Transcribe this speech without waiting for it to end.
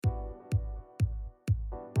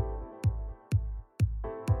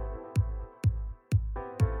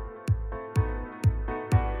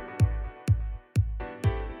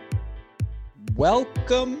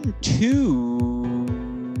Welcome to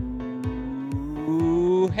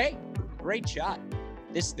Hey, Great Shot.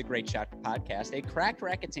 This is the Great Shot Podcast, a Cracked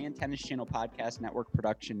Racquets and Tennis Channel Podcast Network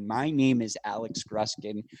production. My name is Alex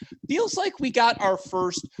Gruskin. Feels like we got our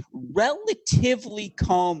first relatively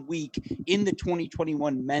calm week in the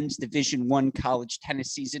 2021 Men's Division I college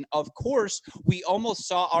tennis season. Of course, we almost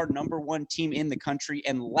saw our number one team in the country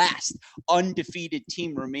and last undefeated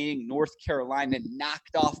team remaining, North Carolina,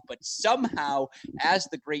 knocked off. But somehow, as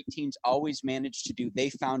the great teams always manage to do, they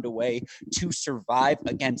found a way to survive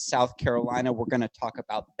against South Carolina. We're going to talk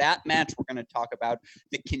about that match. We're going to talk about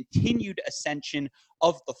the continued ascension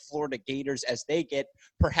of the Florida Gators as they get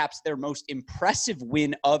perhaps their most impressive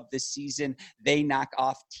win of the season. They knock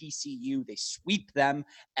off TCU. They sweep them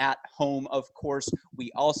at home. Of course,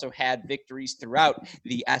 we also had victories throughout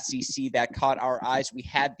the SEC that caught our eyes. We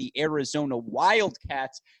had the Arizona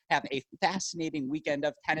Wildcats have a fascinating weekend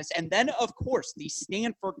of tennis. And then, of course, the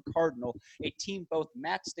Stanford Cardinal, a team both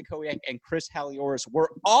Matt Stakowiak and Chris Halioris were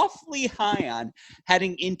awfully high on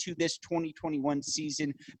heading into this 2021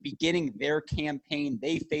 season, beginning their campaign.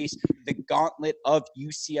 They face the gauntlet of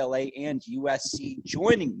UCLA and USC.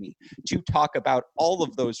 Joining me to talk about all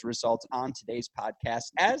of those results on today's podcast,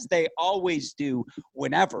 as they always do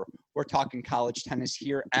whenever we're talking college tennis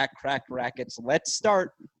here at Cracked Racquets. Let's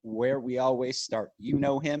start where we always start. You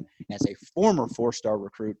know him as a former four-star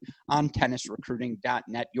recruit on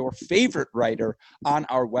tennisrecruiting.net, your favorite writer on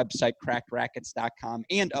our website, crackedrackets.com,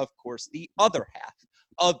 and of course, the other half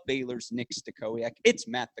of Baylor's Nick Stakowiak. It's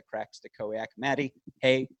Matt the Crack Stakowiak. Matty,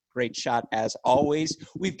 hey, great shot as always.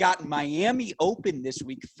 We've got Miami Open this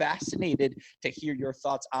week. Fascinated to hear your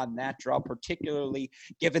thoughts on that draw, particularly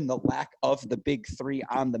given the lack of the big three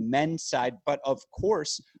on the men's side. But of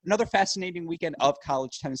course, another fascinating weekend of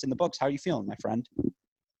college tennis in the books. How are you feeling, my friend?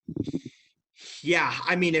 Yeah,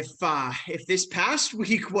 I mean, if this past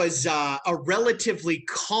week was a relatively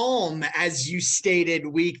calm, as you stated,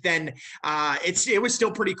 week, then it was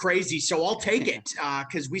still pretty crazy. So I'll take it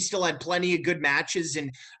because we still had plenty of good matches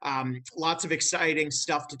and lots of exciting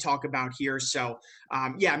stuff to talk about here. So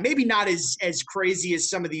yeah, maybe not as crazy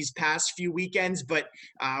as some of these past few weekends, but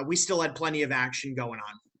we still had plenty of action going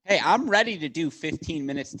on. Hey, I'm ready to do 15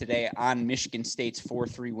 minutes today on Michigan State's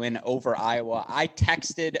 4-3 win over Iowa. I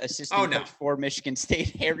texted assistant coach for Michigan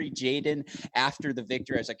State, Harry Jaden, after the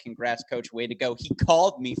victory. I was like, congrats, coach, way to go. He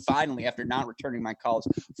called me finally after not returning my calls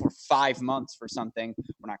for 5 months for something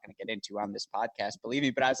we're not going to get into on this podcast, believe me.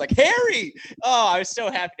 But I was like, Harry! Oh, I was so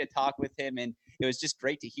happy to talk with him, and it was just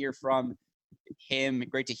great to hear from him.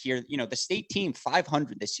 Great to hear, the state team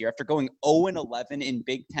 500 this year after going 0-11 in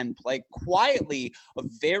Big Ten play. Quietly, a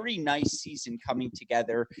very nice season coming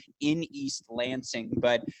together in East Lansing,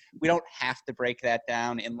 but we don't have to break that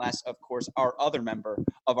down unless, of course, our other member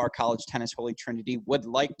of our college tennis Holy Trinity would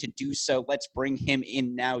like to do so. Let's bring him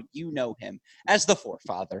in now. You know him as the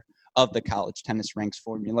forefather of the college tennis ranks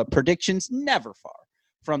formula. Predictions never far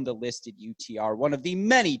from the listed UTR, one of the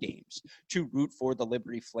many names to root for the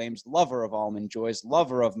Liberty Flames, lover of almond joys,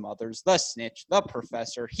 lover of mothers, the snitch, the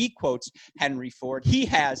professor. He quotes Henry Ford. He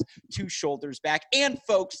has two shoulders back. And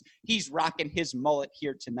folks, he's rocking his mullet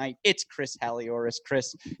here tonight. It's Chris Halioris.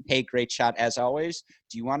 Chris, hey, great shot as always.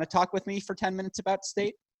 Do you want to talk with me for 10 minutes about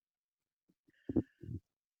state?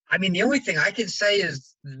 I mean, the only thing I can say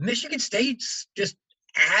is Michigan State's just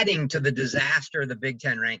adding to the disaster the Big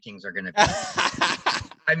Ten rankings are going to be.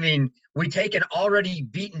 I mean, we take an already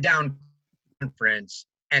beaten down conference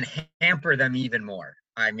and hamper them even more.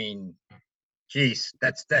 I mean, geez,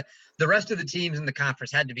 the rest of the teams in the conference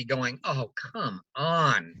had to be going, oh, come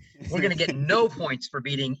on. We're going to get no points for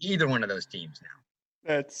beating either one of those teams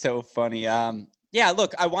now. That's so funny. Yeah,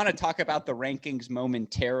 look, I want to talk about the rankings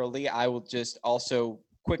momentarily. I will just also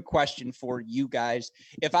quick question for you guys.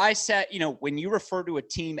 If I said, when you refer to a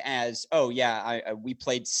team as, we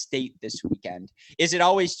played state this weekend, is it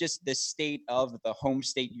always just the state of the home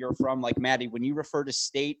state you're from? Like, Maddie, when you refer to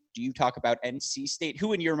state, do you talk about NC State?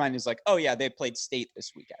 Who in your mind is like, oh, yeah, they played state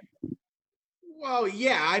this weekend? Well,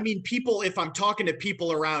 yeah. I mean, if I'm talking to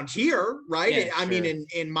people around here, right? Yeah, I mean,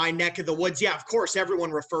 in my neck of the woods, yeah, of course, everyone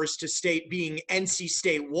refers to state being NC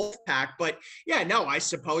State Wolfpack. But yeah, no, I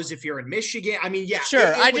suppose if you're in Michigan, I mean, yeah.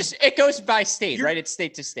 Sure. It goes by state, right? It's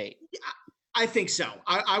state to state. I think so.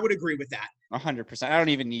 I would agree with that. 100%. I don't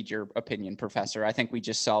even need your opinion, Professor. I think we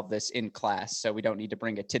just solved this in class, so we don't need to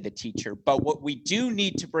bring it to the teacher. But what we do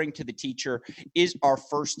need to bring to the teacher is our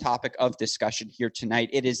first topic of discussion here tonight.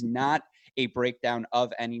 It is not a breakdown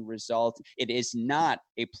of any result. It is not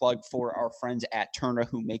a plug for our friends at Tourna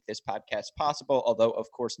who make this podcast possible. Although, of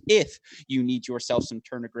course, if you need yourself some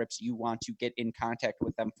Tourna grips, you want to get in contact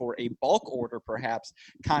with them for a bulk order, perhaps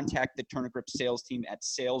contact the Tourna Grip sales team at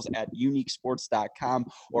sales@uniquesports.com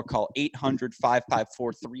or call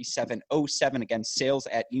 800-554-3707. Again,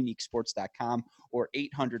 sales@uniquesports.com or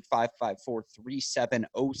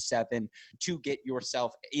 800-554-3707 to get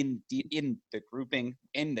yourself in the grouping,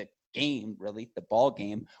 in the game, really, the ball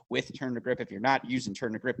game with Tourna Grip. If you're not using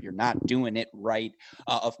Tourna Grip, you're not doing it right.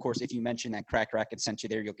 Of course, if you mention that Crack Racket sent you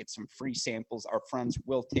there, you'll get some free samples. Our friends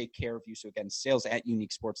will take care of you. So again,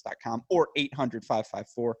 sales@uniquesports.com or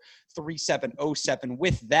 800-554-3707.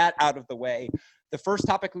 With that out of the way, the first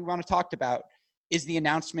topic we want to talk about is the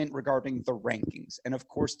announcement regarding the rankings. And of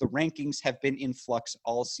course, the rankings have been in flux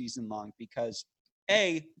all season long because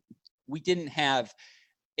we didn't have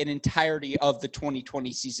an entirety of the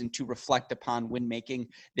 2020 season to reflect upon when making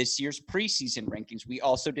this year's preseason rankings. We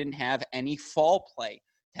also didn't have any fall play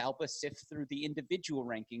to help us sift through the individual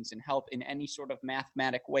rankings and help in any sort of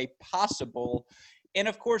mathematic way possible. And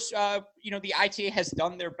of course, the ITA has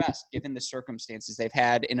done their best given the circumstances. They've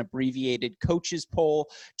had an abbreviated coaches poll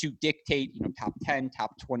to dictate, top 10,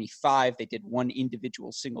 top 25. They did one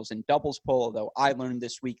individual singles and doubles poll, although I learned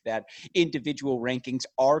this week that individual rankings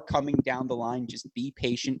are coming down the line. Just be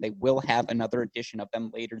patient. They will have another edition of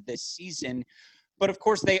them later this season. But of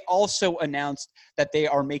course, they also announced that they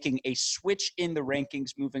are making a switch in the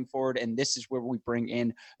rankings moving forward. And this is where we bring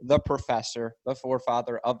in the professor, the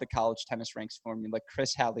forefather of the college tennis ranks formula,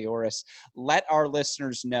 Chris Halioris. Let our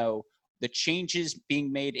listeners know the changes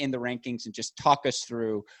being made in the rankings and just talk us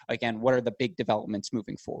through, again, what are the big developments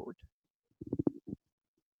moving forward?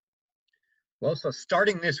 Well, so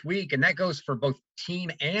starting this week, and that goes for both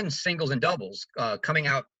team and singles and doubles, coming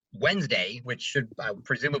out Wednesday, which should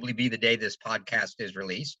presumably be the day this podcast is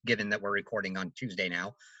released, given that we're recording on Tuesday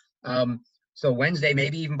now. So Wednesday,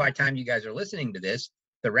 maybe even by the time you guys are listening to this,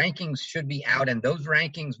 the rankings should be out, and those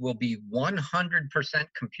rankings will be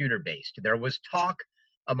 100% computer-based. There was talk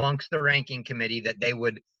amongst the ranking committee that they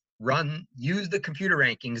would use the computer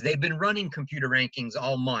rankings. They've been running computer rankings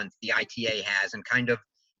all month, the ITA has, and kind of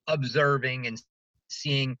observing and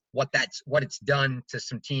seeing what it's done to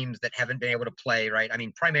some teams that haven't been able to play, right? I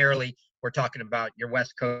mean, primarily we're talking about your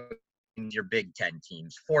West Coast teams, your Big Ten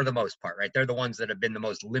teams for the most part, right? They're the ones that have been the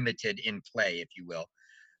most limited in play, if you will.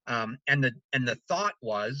 And the thought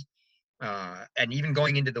was, and even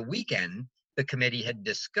going into the weekend, the committee had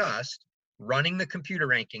discussed running the computer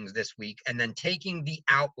rankings this week and then taking the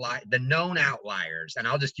known outliers. And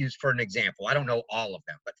I'll just use for an example. I don't know all of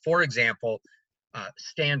them, but for example,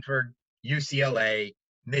 Stanford, UCLA,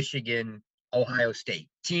 Michigan, Ohio State,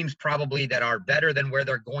 teams probably that are better than where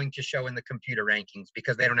they're going to show in the computer rankings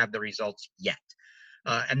because they don't have the results yet.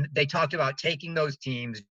 And they talked about taking those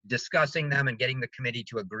teams, discussing them, and getting the committee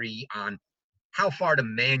to agree on how far to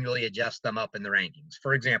manually adjust them up in the rankings.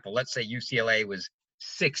 For example, let's say UCLA was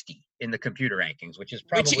 60 in the computer rankings, which is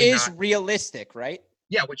probably not realistic, right?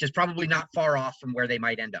 Yeah, which is probably not far off from where they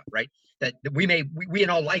might end up, right? That we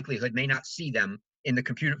in all likelihood may not see them in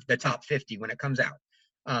the top 50 when it comes out.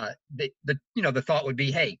 The thought would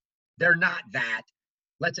be, hey, they're not that.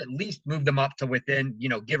 Let's at least move them up to within,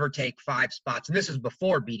 give or take 5 spots. And this is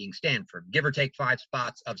before beating Stanford, give or take 5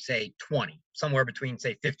 spots of, say, 20, somewhere between,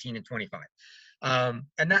 say, 15 and 25. And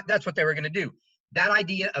that's what they were going to do. That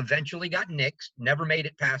idea eventually got nixed, never made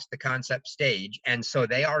it past the concept stage. And so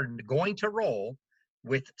they are going to roll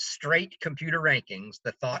with straight computer rankings,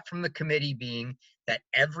 the thought from the committee being that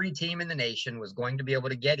every team in the nation was going to be able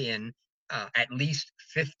to get in at least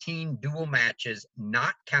 15 dual matches,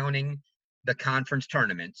 not counting the conference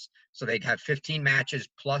tournaments. So they'd have 15 matches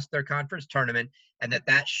plus their conference tournament, and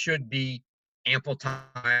that should be ample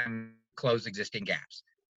time to close existing gaps.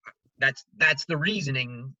 That's the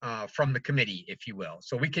reasoning from the committee, if you will.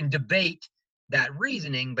 So we can debate that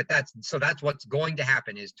reasoning, but that's what's going to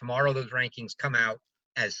happen is tomorrow those rankings come out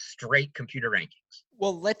as straight computer rankings.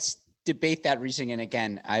 Well, let's debate that reasoning. And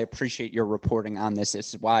again, I appreciate your reporting on this.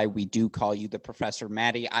 This is why we do call you the Professor.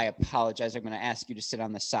 Maddie, I apologize. I'm going to ask you to sit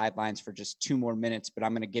on the sidelines for just 2 more minutes, but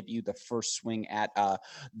I'm going to give you the first swing at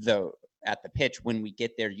the pitch when we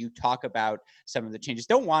get there. You talk about some of the changes.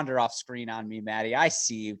 Don't wander off screen on me, Maddie. I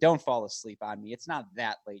see you. Don't fall asleep on me. It's not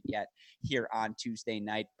that late yet here on Tuesday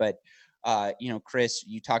night. But, Chris,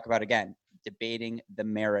 you talk about, again, debating the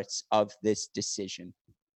merits of this decision.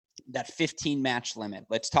 That 15 match limit.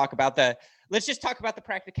 Let's just talk about the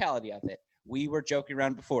practicality of it. we were joking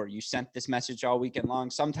around before. You sent this message all weekend long.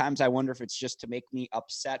 Sometimes I wonder if it's just to make me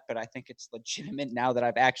upset, but I think it's legitimate now that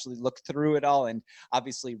I've actually looked through it all and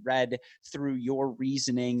obviously read through your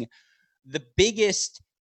reasoning. The biggest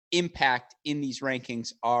impact in these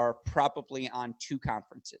rankings are probably on two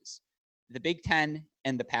conferences, the Big Ten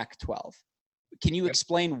and the Pac-12. Can you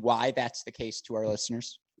explain why that's the case to our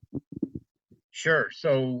listeners? Sure.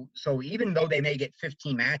 So even though they may get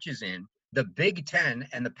 15 matches in, the Big Ten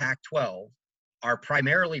and the Pac-12 are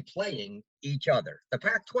primarily playing each other. The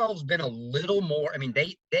Pac-12's been a little more. I mean,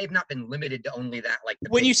 they've not been limited to only that. Like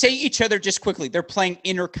when you say each other, just quickly, they're playing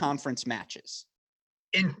interconference matches.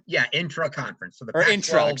 Intra-conference. So the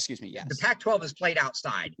Pac-12, excuse me. Yes. The Pac-12 is played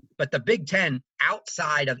outside, but the Big Ten,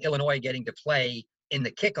 outside of Illinois getting to play in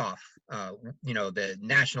the kickoff, the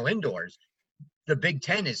national indoors, the Big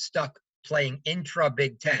Ten is stuck playing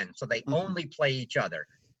intra-Big Ten. So they only play each other,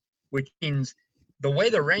 which means the way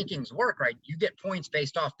the rankings work, right? You get points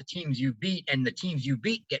based off the teams you beat, and the teams you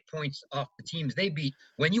beat get points off the teams they beat.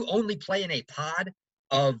 When you only play in a pod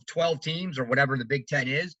of 12 teams or whatever the Big Ten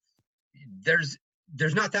is, there's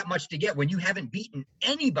not that much to get. When you haven't beaten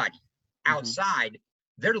anybody outside,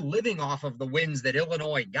 they're living off of the wins that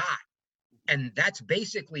Illinois got. And that's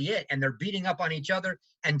basically it. And they're beating up on each other.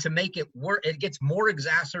 And to make it work, it gets more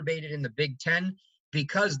exacerbated in the Big Ten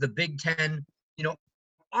because the Big Ten,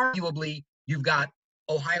 arguably you've got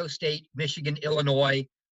Ohio State, Michigan, Illinois,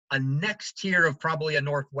 a next tier of probably a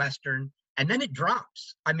Northwestern, and then it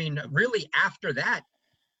drops. I mean, really after that,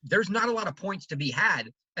 there's not a lot of points to be had.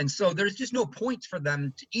 And so there's just no points for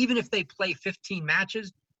them to, even if they play 15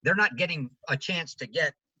 matches, they're not getting a chance to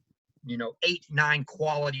get, 8, 9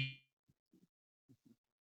 quality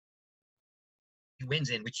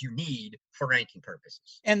wins in, which you need for ranking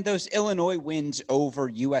purposes. And those Illinois wins over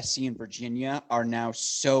USC and Virginia are now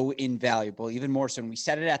so invaluable, even more so. And we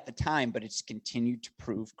said it at the time, but it's continued to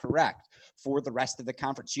prove correct for the rest of the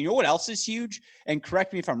conference. You know what else is huge? And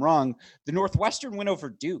correct me if I'm wrong, the Northwestern win over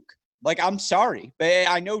Duke. Like, I'm sorry, but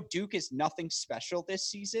I know Duke is nothing special this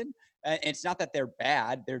season. It's not that they're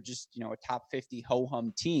bad. They're just, a top 50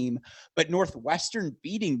 ho-hum team. But Northwestern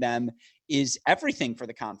beating them is everything for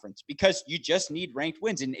the conference because you just need ranked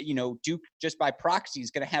wins. And, Duke, just by proxy, is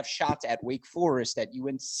going to have shots at Wake Forest, at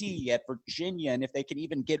UNC, at Virginia. And if they can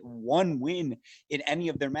even get one win in any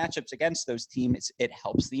of their matchups against those teams, it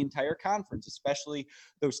helps the entire conference, especially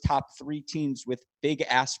those top 3 teams with big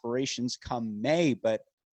aspirations come May. But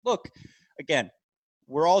look, again,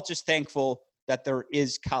 we're all just thankful that there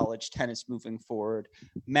is college tennis moving forward.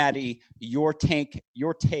 Maddie, you are a tank,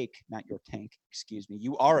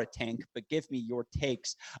 but give me your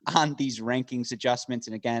takes on these rankings adjustments.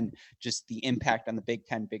 And again, just the impact on the Big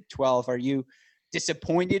Ten, Big 12. Are you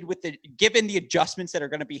disappointed with given the adjustments that are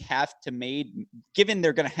going to given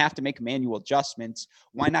they're going to have to make manual adjustments,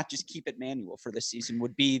 why not just keep it manual for this season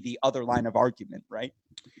would be the other line of argument, right?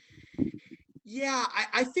 Yeah,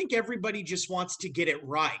 I think everybody just wants to get it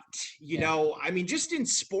right. Just in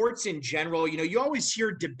sports in general, you always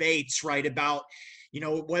hear debates, right, about,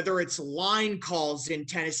 whether it's line calls in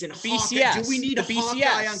tennis and BCS. Do we need a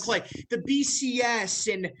Hawkeye on clay? The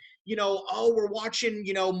BCS and, we're watching,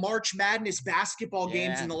 March Madness basketball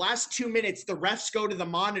games. In the last 2 minutes, the refs go to the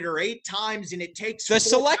monitor 8 times and it takes the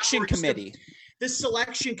selection committee. The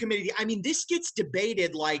selection committee. I mean, this gets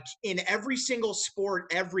debated like in every single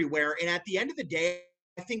sport everywhere. And at the end of the day,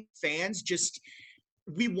 I think fans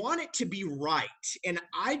we want it to be right. And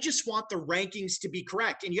I just want the rankings to be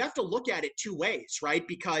correct. And you have to look at it 2 ways, right?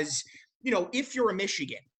 Because, if you're a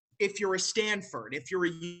Michigan, if you're a Stanford, if you're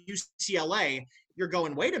a UCLA, you're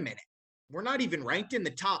going, wait a minute. We're not even ranked in the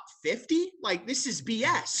top 50. Like, this is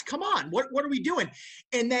BS. Come on. What are we doing?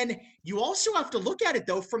 And then you also have to look at it,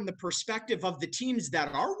 though, from the perspective of the teams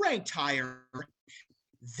that are ranked higher.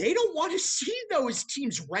 They don't want to see those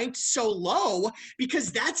teams ranked so low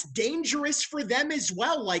because that's dangerous for them as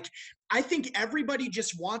well. Like, I think everybody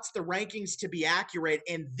just wants the rankings to be accurate.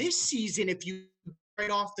 And this season, if you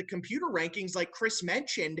write off the computer rankings, like Chris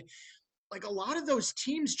mentioned, like a lot of those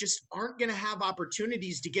teams just aren't going to have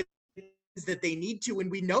opportunities to get that they need to, and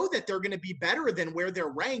we know that they're going to be better than where they're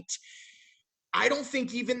ranked. I don't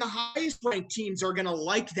think even the highest ranked teams are going to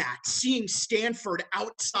like that, seeing Stanford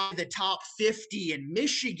outside the top 50 and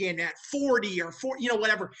Michigan at 40 or 4,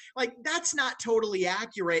 whatever. Like, that's not totally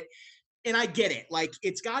accurate. And I get it. Like,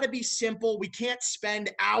 it's got to be simple. We can't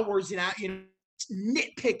spend hours and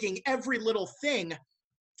nitpicking every little thing.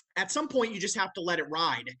 At some point, you just have to let it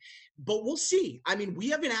ride. But we'll see. I mean, we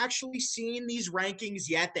haven't actually seen these rankings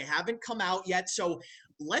yet. They haven't come out yet. So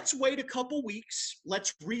let's wait a couple weeks.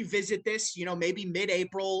 Let's revisit this, maybe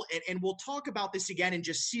mid-April, and we'll talk about this again and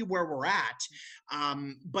just see where we're at.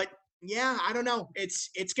 But yeah, I don't know.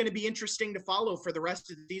 It's going to be interesting to follow for the rest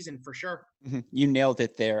of the season for sure. You nailed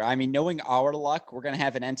it there. I mean, knowing our luck, we're going to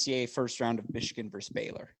have an NCAA first round of Michigan versus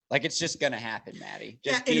Baylor. Like, it's just going to happen, Maddie.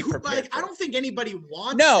 Just be prepared. I don't think anybody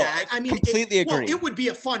wants that. I mean, completely agree. Well, it would be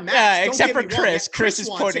a fun match. Yeah, except for Chris. Chris is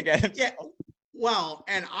pointing at him. Yeah. Well,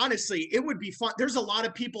 and honestly, it would be fun. There's a lot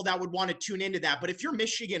of people that would want to tune into that. But if you're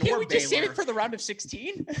Michigan or Baylor, just save it for the round of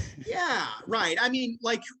 16? Yeah, right. I mean,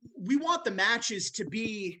 like, we want the matches to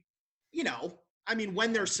be,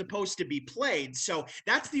 when they're supposed to be played. So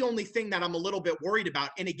that's the only thing that I'm a little bit worried about.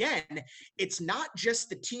 And again, it's not just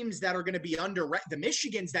the teams that are going to be the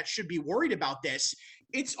Michigans that should be worried about this.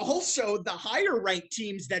 It's also the higher ranked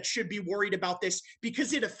teams that should be worried about this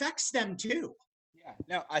because it affects them too. Yeah,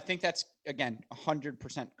 no, I think that's, again,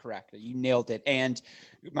 100% correct. You nailed it. And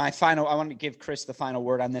I want to give Chris the final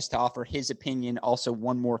word on this to offer his opinion. Also,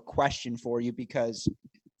 one more question for you because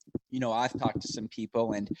I've talked to some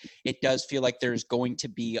people and it does feel like there's going to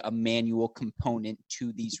be a manual component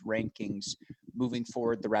to these rankings moving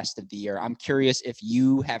forward the rest of the year. I'm curious if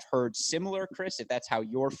you have heard similar, Chris, if that's how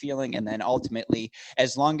you're feeling. And then ultimately,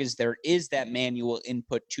 as long as there is that manual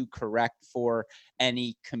input to correct for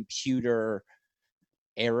any computer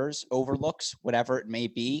errors, overlooks, whatever it may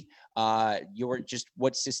be,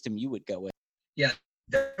 what system you would go with. Yeah,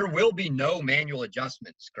 there will be no manual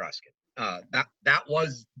adjustments, Gruskin. That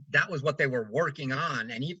was what they were working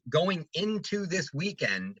on, and going into this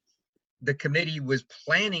weekend, the committee was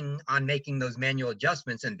planning on making those manual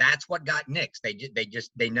adjustments, and that's what got nixed.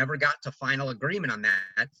 They never got to final agreement on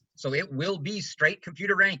that. So it will be straight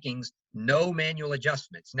computer rankings, no manual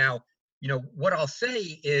adjustments. Now, what I'll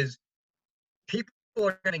say is people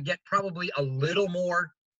are going to get probably a little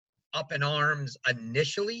more up in arms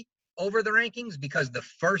initially over the rankings because the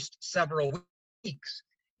first several weeks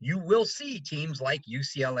you will see teams like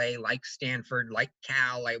UCLA, like Stanford, like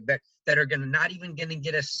Cal, that are not even going to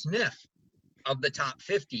get a sniff of the top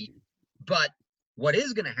 50. But what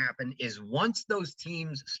is going to happen is once those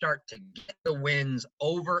teams start to get the wins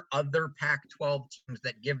over other Pac-12 teams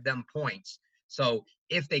that give them points, so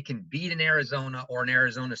if they can beat an Arizona or an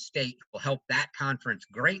Arizona State, will help that conference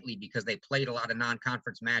greatly because they played a lot of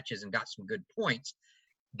non-conference matches and got some good points.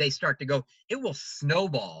 They start to go, it will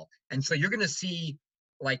snowball. And so you're going to see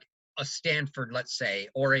like a Stanford, let's say,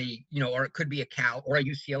 or or it could be a Cal or a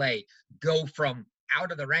UCLA go from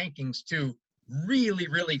out of the rankings to really,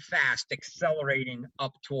 really fast accelerating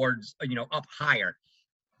up towards, up higher.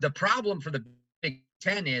 The problem for the Big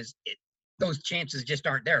Ten is those chances just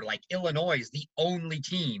aren't there. Like Illinois is the only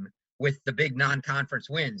team with the big non-conference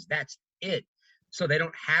wins. That's it. So they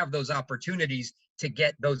don't have those opportunities to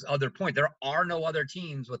get those other points. There are no other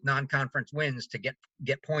teams with non-conference wins to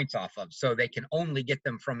get points off of. So they can only get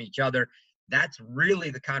them from each other. That's really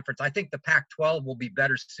the conference. I think the Pac-12 will be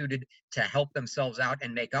better suited to help themselves out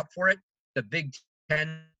and make up for it. The Big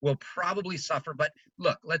Ten will probably suffer. But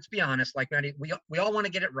look, let's be honest. Like Maddie, we all want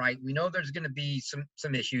to get it right. We know there's going to be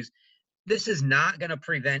some issues. This is not going to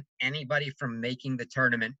prevent anybody from making the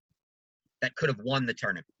tournament that could have won the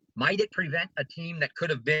tournament. Might it prevent a team that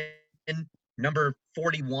could have been number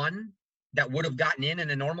 41 that would have gotten in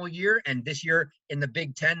a normal year, and this year in the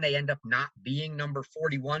Big Ten they end up not being number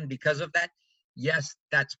 41 because of that? Yes,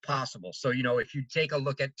 that's possible. So, if you take a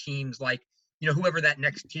look at teams like, whoever that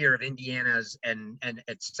next tier of Indiana's and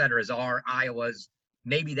et cetera's are, Iowa's,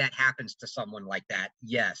 maybe that happens to someone like that.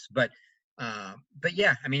 Yes. But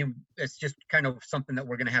yeah, I mean, it's just kind of something that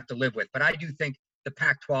we're going to have to live with. But I do think the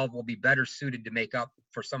Pac-12 will be better suited to make up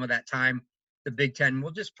for some of that time. The Big Ten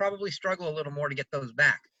will just probably struggle a little more to get those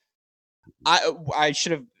back. I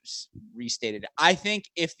should have restated. I think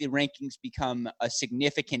if the rankings become a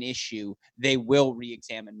significant issue, they will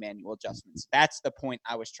re-examine manual adjustments. That's the point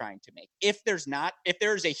I was trying to make. If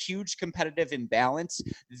there's a huge competitive imbalance,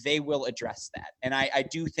 they will address that. And I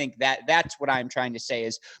do think that's what I'm trying to say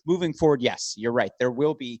is moving forward. Yes, you're right. There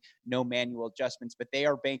will be no manual adjustments, but they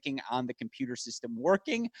are banking on the computer system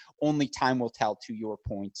working. Only time will tell, to your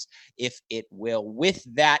points, if it will. With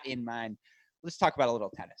that in mind, let's talk about a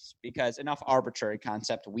little tennis, because enough arbitrary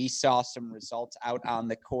concept. We saw some results out on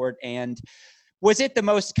the court, and was it the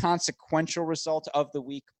most consequential result of the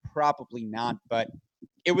week? Probably not, but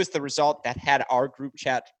it was the result that had our group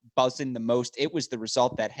chat buzzing the most. It was the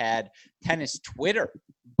result that had tennis Twitter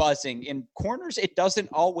buzzing. In corners, it doesn't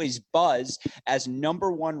always buzz, as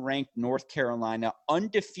number 1 ranked North Carolina,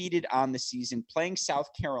 undefeated on the season, playing South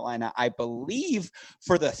Carolina, I believe,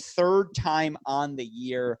 for the 3rd time on the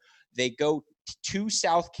year. They go to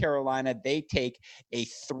South Carolina. They take a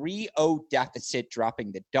 3-0 deficit,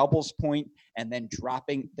 dropping the doubles point and then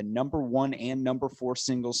dropping the number 1 and number 4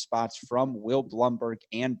 singles spots from Will Blumberg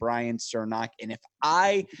and Brian Cernoch. And if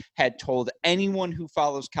I had told anyone who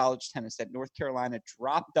follows college tennis that North Carolina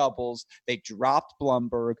dropped doubles, they dropped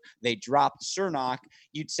Blumberg, they dropped Cernoch,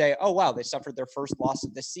 you'd say, oh, wow, they suffered their first loss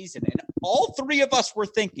of the season. And all three of us were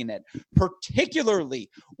thinking it, particularly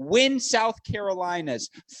when South Carolina's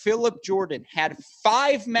Philip Jordan had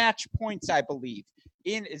 5 match points, I believe.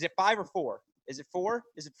 Is it 5 or 4? Is it 4?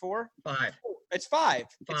 Is it 4? 5. It's 5.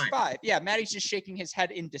 It's 5. Yeah, Maddie's just shaking his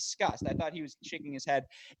head in disgust. I thought he was shaking his head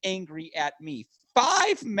angry at me.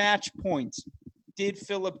 5 match points did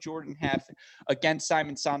Philip Jordan have against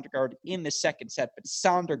Simon Sondergaard in the second set. But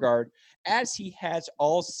Sondergaard, as he has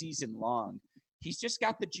all season long, he's just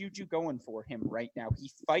got the juju going for him right now. He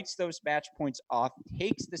fights those match points off,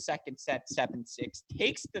 takes the second set 7-6,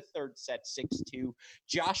 takes the third set 6-2.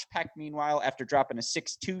 Josh Peck, meanwhile, after dropping a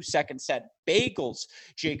 6-2 second set, bagels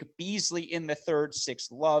Jacob Beasley in the third,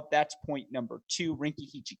 6-love. That's point number 2. Rinky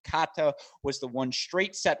Hijikata was the one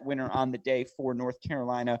straight set winner on the day for North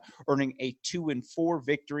Carolina, earning a 2-4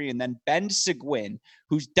 victory. And then Ben Seguin,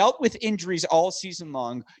 who's dealt with injuries all season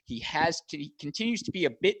long. He continues to be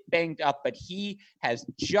a bit banged up, but he has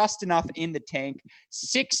just enough in the tank.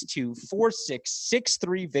 6-2, 4-6,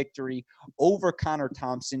 6-3 victory over Connor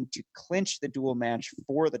Thompson to clinch the dual match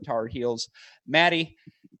for the Tar Heels. Maddie,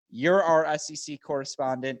 you're our SEC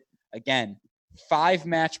correspondent. Again, 5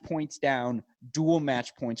 match points down, dual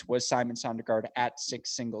match points was Simon Sondergaard at 6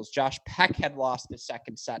 singles. Josh Peck had lost the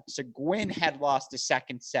second set. Seguin had lost the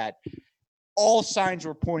second set. All signs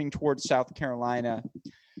were pointing towards South Carolina.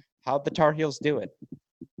 How'd the Tar Heels do it?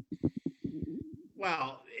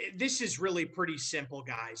 Well, this is really pretty simple,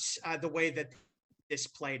 guys, the way that this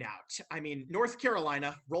played out. I mean, North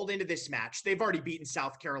Carolina rolled into this match. They've already beaten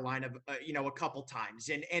South Carolina, a couple times,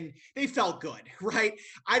 and they felt good, right?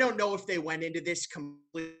 I don't know if they went into this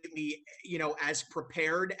completely, as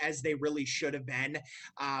prepared as they really should have been.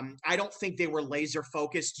 I don't think they were laser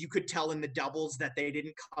focused. You could tell in the doubles that they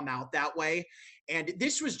didn't come out that way. And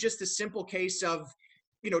this was just a simple case of,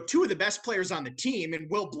 2 of the best players on the team, and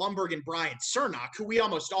Will Blumberg and Brian Cernoch, who we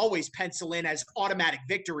almost always pencil in as automatic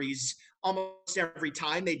victories almost every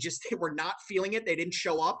time. They were not feeling it. They didn't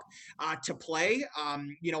show up to play,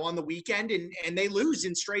 on the weekend, and they lose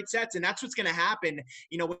in straight sets. And that's what's going to happen,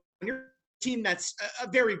 when you're a team that's a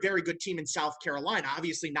very, very good team in South Carolina,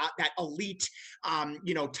 obviously not that elite,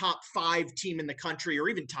 top 5 team in the country, or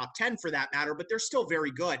even top 10 for that matter, but they're still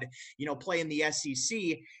very good, playing the SEC.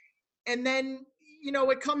 And then,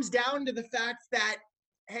 it comes down to the fact that,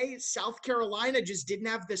 hey, South Carolina just didn't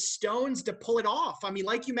have the stones to pull it off. I mean,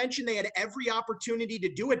 like you mentioned, they had every opportunity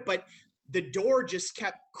to do it, but the door just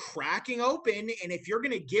kept cracking open. And if you're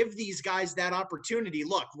going to give these guys that opportunity,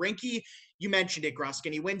 look, Rinky, you mentioned it,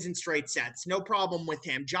 Gruskin, he wins in straight sets. No problem with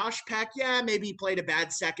him. Josh Peck, yeah, maybe he played a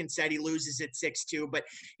bad second set. He loses at 6-2, but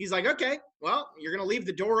he's like, okay, well, you're going to leave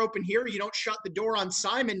the door open here. You don't shut the door on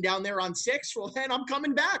Simon down there on 6. Well, then I'm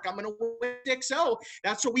coming back. I'm going to win 6-0.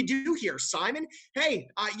 That's what we do here. Simon, hey,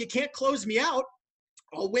 you can't close me out.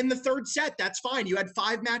 I'll win the third set. That's fine. You had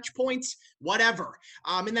 5 match points, whatever.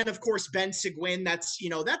 And then, of course, Ben Seguin, that's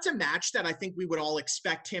a match that I think we would all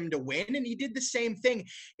expect him to win. And he did the same thing.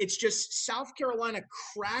 It's just South Carolina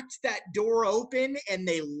cracked that door open and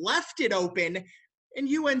they left it open. And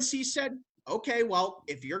UNC said, okay, well,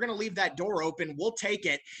 if you're going to leave that door open, we'll take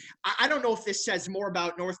it. I don't know if this says more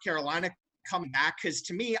about North Carolina coming back, because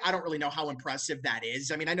to me, I don't really know how impressive that is.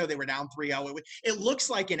 I mean, I know they were down 3-0. It looks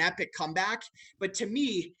like an epic comeback, but to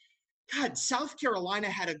me, God, South Carolina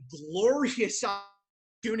had a glorious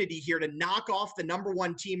opportunity here to knock off the number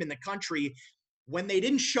 1 team in the country. When they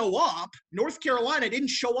didn't show up, North Carolina didn't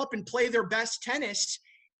show up and play their best tennis,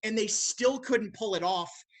 and they still couldn't pull it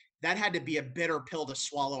off. That had to be a bitter pill to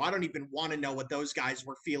swallow. I don't even want to know what those guys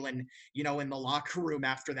were feeling, in the locker room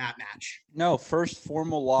after that match. No, first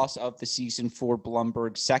formal loss of the season for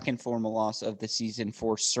Blumberg, second formal loss of the season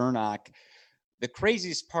for Cernoch. The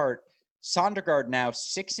craziest part, Sondergaard now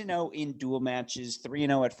 6-0 in dual matches,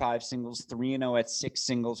 3-0 at 5 singles, 3-0 at 6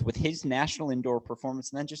 singles with his national indoor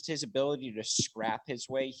performance, and then just his ability to scrap his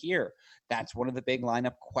way here. That's one of the big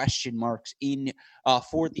lineup question marks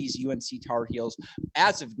for these UNC Tar Heels.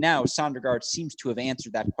 As of now, Sondergaard seems to have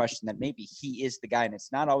answered that question, that maybe he is the guy, and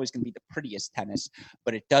it's not always going to be the prettiest tennis,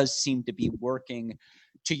 but it does seem to be working.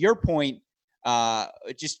 To your point,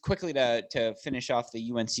 just quickly to finish off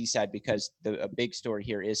the UNC side, because a big story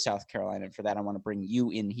here is South Carolina. And for that, I want to bring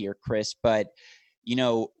you in here, Chris. But,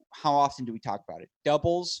 how often do we talk about it?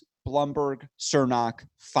 Doubles, Blumberg, Cernoch,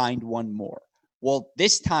 find one more. Well,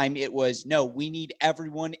 this time it was, no, we need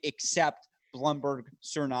everyone except Blumberg,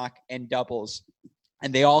 Cernak, and doubles.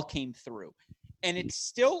 And they all came through. And it's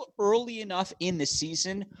still early enough in the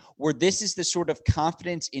season where this is the sort of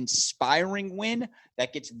confidence-inspiring win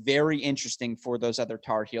that gets very interesting for those other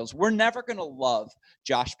Tar Heels. We're never going to love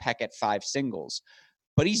Josh Peck at 5 singles,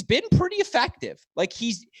 but he's been pretty effective. Like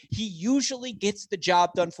he usually gets the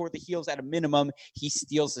job done for the Heels at a minimum. He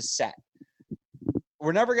steals a set.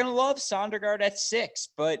 We're never going to love Sondergaard at 6,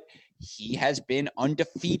 but he has been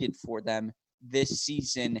undefeated for them this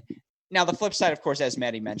season. Now, the flip side, of course, as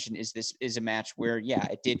Maddie mentioned, is this is a match where, yeah,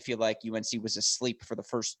 it did feel like UNC was asleep for the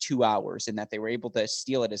first 2 hours and that they were able to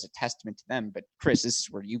steal it as a testament to them. But, Chris, this is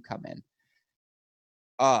where you come in.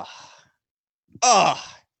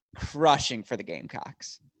 Crushing for the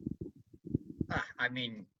Gamecocks. I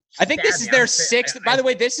mean, I think this is their 6th. By the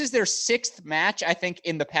way, this is their 6th match, I think,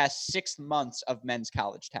 in the past 6 months of men's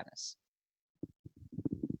college tennis.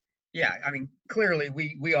 Yeah, I mean, clearly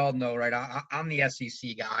we all know, right? I'm the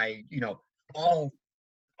SEC guy. You know, all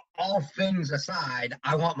things aside,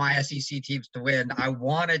 I want my SEC teams to win. I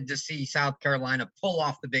wanted to see South Carolina pull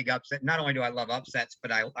off the big upset. Not only do I love upsets,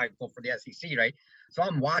 but I pull for the SEC, right? So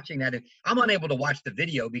I'm watching that. I'm unable to watch the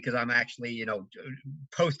video because I'm actually, you know,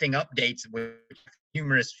 posting updates with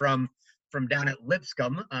humorous from down at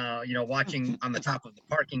Lipscomb, you know, watching on the top of the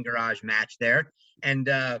parking garage match there. And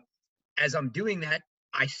as I'm doing that,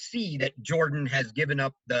 I see that Jordan has given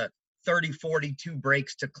up the 30-42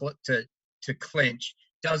 breaks to clinch,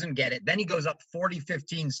 doesn't get it. Then he goes up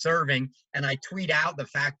 40-15 serving, and I tweet out the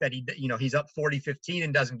fact that he's up 40-15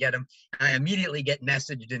 and doesn't get him. And I immediately get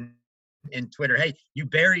messaged in Twitter, hey, you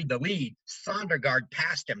buried the lead. Sondergaard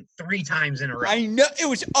passed him 3 times in a row. I know, it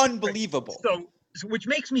was unbelievable. So which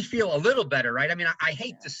makes me feel a little better, right? I mean, I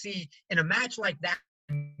hate to see in a match like that,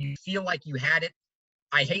 you feel like you had it.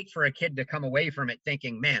 I hate for a kid to come away from it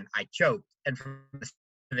thinking, man, I choked. And from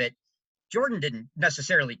it, Jordan didn't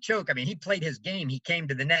necessarily choke. I mean, he played his game. He came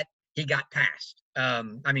to the net. He got past.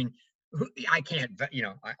 I mean, I can't,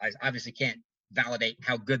 I obviously can't validate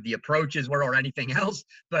how good the approaches were or anything else.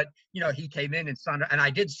 But, you know, he came in and I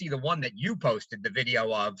did see the one that you posted the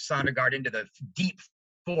video of Sondergaard into the deep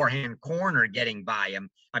forehand corner getting by him.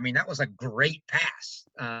 I mean, that was a great pass.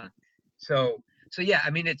 So yeah, I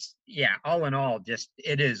mean, all in all, just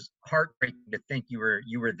it is heartbreaking to think you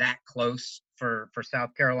were that close for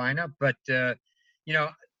South Carolina. But the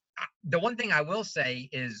one thing I will say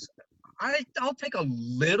is I'll take a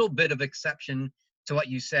little bit of exception to what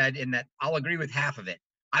you said in that I'll agree with half of it.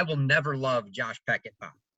 I will never love Josh Peck at 5.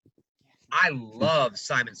 I love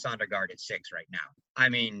Simon Sondergaard at 6 right now. I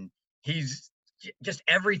mean, he's just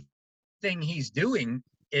everything he's doing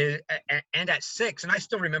is, and at 6, and I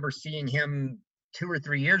still remember seeing him 2 or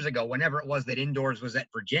 3 years ago, whenever it was that indoors was at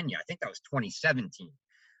Virginia. I think that was 2017,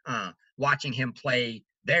 watching him play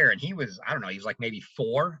there. And he was, I don't know, he was like maybe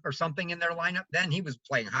 4 or something in their lineup then. He was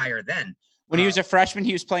playing higher then. When he was a freshman,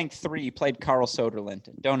 he was playing 3. He played Carl Soderlund.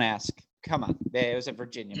 Don't ask. Come on. It was a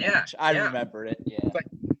Virginia match. I remember it. Yeah.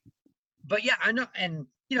 But yeah, I know. And,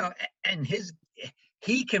 and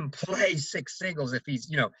he can play 6 singles if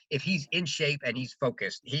he's in shape and he's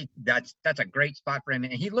focused. That's a great spot for him.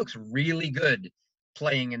 And he looks really good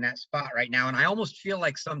playing in that spot right now. And I almost feel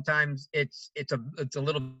like sometimes it's a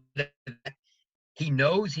little bit, he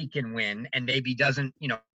knows he can win and maybe doesn't,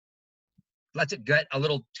 lets it get a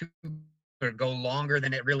little too or go longer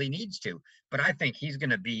than it really needs to. But I think he's going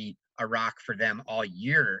to be a rock for them all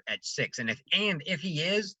year at 6. And if he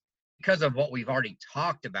is, because of what we've already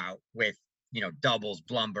talked about with, doubles,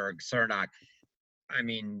 Blumberg, Cernak, I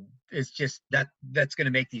mean, it's just that's going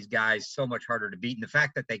to make these guys so much harder to beat. And the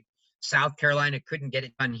fact that South Carolina couldn't get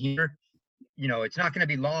it done here, it's not going to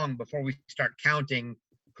be long before we start counting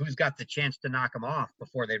who's got the chance to knock them off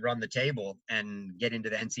before they run the table and get into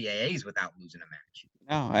the NCAAs without losing a match.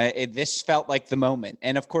 No, this felt like the moment.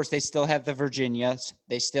 And, of course, they still have the Virginias.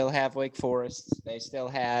 They still have Wake Forest. They still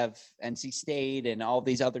have NC State and all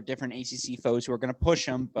these other different ACC foes who are going to push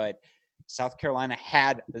them. But South Carolina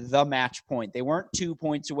had the match point. They weren't 2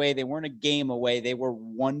 points away. They weren't a game away. They were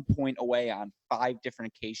 1 point away on 5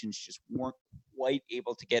 different occasions, just weren't quite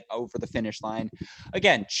able to get over the finish line.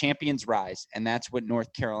 Again, champions rise, and that's what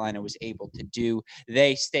North Carolina was able to do.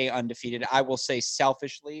 They stay undefeated. I will say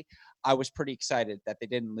selfishly, I was pretty excited that they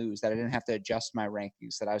didn't lose, that I didn't have to adjust my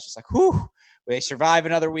rankings, that I was just like, whew, they survive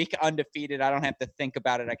another week undefeated. I don't have to think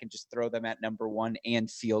about it. I can just throw them at number 1 and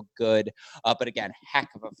feel good. But again, heck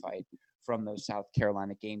of a fight from those South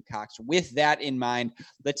Carolina Gamecocks. With that in mind,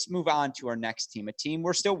 let's move on to our next team, a team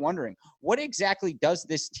we're still wondering, what exactly does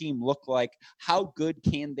this team look like? How good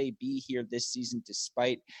can they be here this season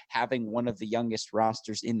despite having one of the youngest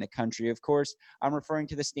rosters in the country? Of course, I'm referring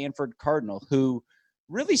to the Stanford Cardinal, who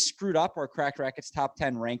really screwed up our Cracked Racquets top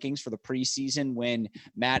 10 rankings for the preseason when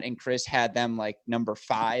Matt and Chris had them like number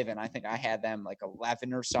 5, and I think I had them like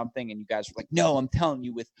 11 or something, and you guys were like, no, I'm telling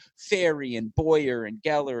you, with Ferry and Boyer and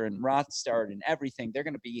Geller and Rothstart and everything, they're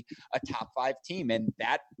going to be a top 5 team, and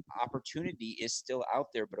that opportunity is still out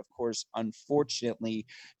there. But of course, unfortunately,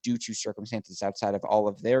 due to circumstances outside of all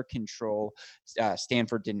of their control,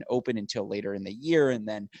 Stanford didn't open until later in the year, and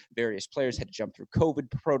then various players had to jump through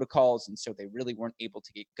COVID protocols, and so they really weren't able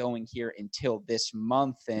to get going here until this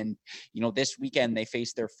month. And this weekend they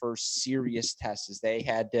faced their first serious test as they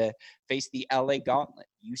had to face the LA Gauntlet,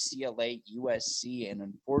 UCLA, USC, and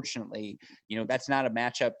unfortunately, that's not a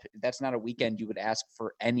matchup. That's not a weekend you would ask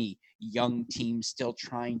for any young team still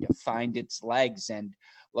trying to find its legs. And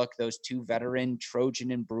look, those two veteran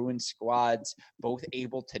Trojan and Bruin squads, both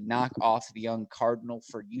able to knock off the young Cardinal.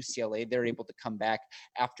 For UCLA, they're able to come back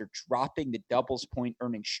after dropping the doubles point,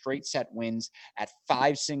 earning straight set wins at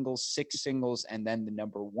 5 singles, 6 singles, and then the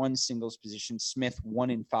number 1 singles position. Smith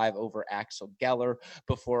 1-5 over Axel Geller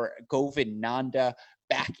before Govind Nanda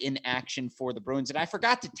back in action for the Bruins. And I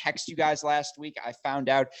forgot to text you guys last week. I found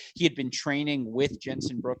out he had been training with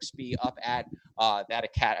Jensen Brooksby up at I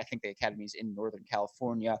think the academy is in Northern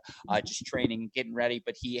California, just training and getting ready.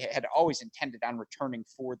 But he had always intended on returning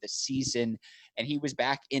for the season, and he was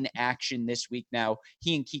back in action this week. Now,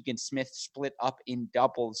 he and Keegan Smith split up in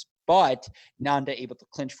doubles, but Nanda able to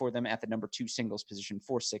clinch for them at the number 2 singles position,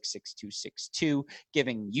 4-6, 6-2, 6-2,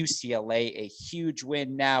 giving UCLA a huge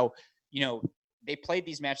win. Now, they played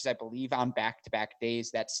these matches, I believe, on back-to-back days.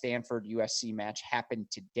 That Stanford-USC match happened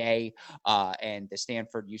today, and the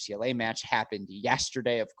Stanford-UCLA match happened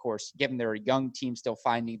yesterday. Of course, given they're a young team still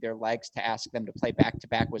finding their legs, to ask them to play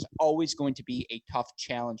back-to-back was always going to be a tough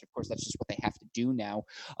challenge. Of course, that's just what they have to do now,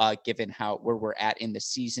 given where we're at in the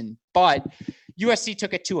season. But USC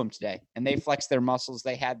took it to them today, and they flexed their muscles.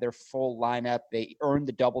 They had their full lineup. They earned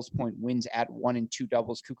the doubles point wins at 1 and 2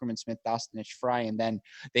 doubles, Kucherman, Smith, Dostanic, Fry, and then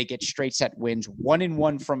they get straight set wins,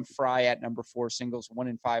 1-1 from Fry at number 4 singles,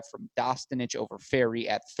 1-5 from Dostanic over Ferry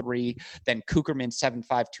at 3. Then Kucherman 7-5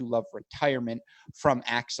 2-love retirement from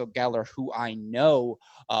Axel Geller, who I know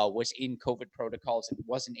was in COVID protocols and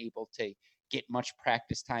wasn't able to get much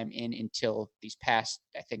practice time in until these past,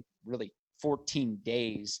 I think, really 14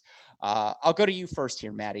 days. I'll go to you first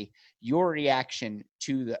here, Maddie. Your reaction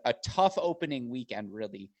to a tough opening weekend,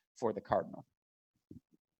 really, for the Cardinal.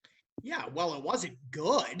 Yeah, well, it wasn't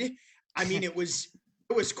good. I mean, it was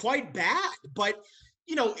quite bad, but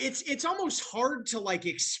it's almost hard to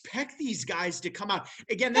expect these guys to come out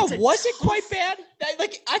again. Was it quite bad?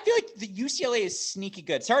 I feel like the UCLA is sneaky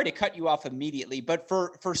good. Sorry to cut you off immediately, but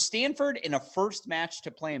for Stanford in a first match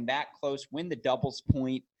to play him that close, win the doubles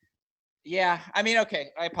point. Yeah, I mean, okay,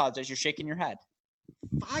 I apologize. You're shaking your head.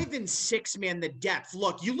 5 and 6, man, the depth.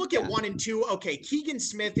 Look, you look at 1 and 2. Okay, Keegan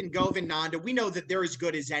Smith and Govind Nanda, we know that they're as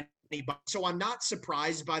good as anybody. So I'm not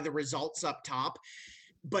surprised by the results up top.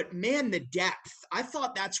 But man, the depth. I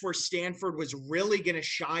thought that's where Stanford was really going to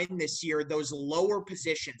shine this year. Those lower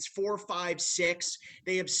positions, 4, 5, 6.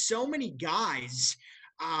 They have so many guys,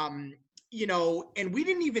 and we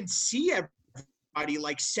didn't even see everybody.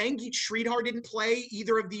 Like Sangeet Sridhar didn't play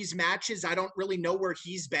either of these matches. I don't really know where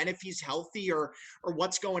he's been, if he's healthy or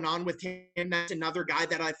what's going on with him. That's another guy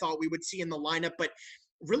that I thought we would see in the lineup. But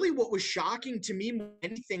really what was shocking to me more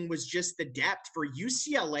than anything was just the depth for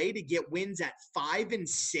UCLA to get wins at 5 and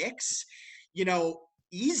 6,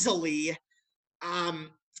 easily.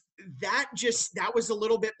 That was a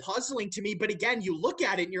little bit puzzling to me. But again, you look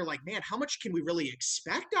at it and you're like, man, how much can we really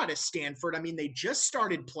expect out of Stanford? I mean, they just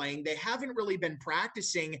started playing. They haven't really been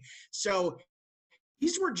practicing. So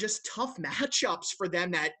these were just tough matchups for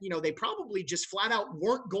them that, they probably just flat out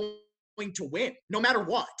weren't going to win no matter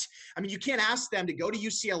what. I mean, you can't ask them to go to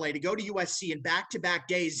UCLA, to go to USC in back-to-back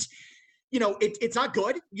days. It's not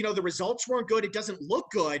good. The results weren't good. It doesn't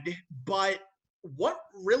look good. But what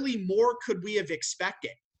really more could we have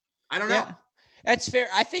expected? I don't know. Yeah, that's fair.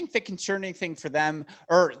 I think the concerning thing for them,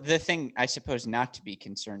 or the thing I suppose not to be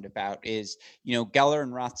concerned about, is, Geller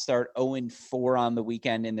and Rothstart 0-4 on the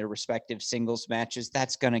weekend in their respective singles matches.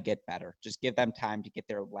 That's going to get better. Just give them time to get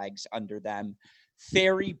their legs under them.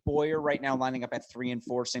 Ferry, Boyer right now lining up at 3 and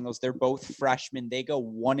 4 singles. They're both freshmen. They go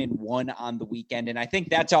 1-1 on the weekend. And I think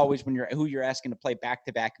that's always when you're asking to play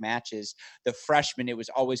back-to-back matches. The freshman, it was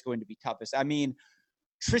always going to be toughest. I mean,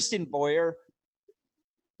 Tristan Boyer,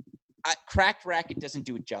 Cracked Racket doesn't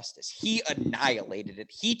do it justice. He annihilated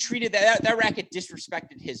it. He treated that racket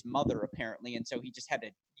disrespected his mother apparently, and so he just had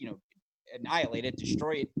to, annihilate it,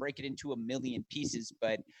 destroy it, break it into a million pieces.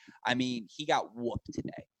 But I mean, he got whooped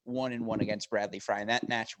today, 1-1 against Bradley Fry, and that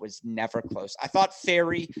match was never close. I thought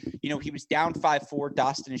Ferry, he was down 5-4.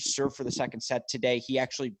 Dostanic served for the second set today. He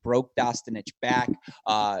actually broke Dostanic back,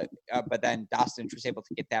 but then Dostanic was able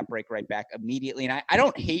to get that break right back immediately. And I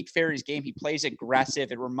don't hate Ferry's game. He plays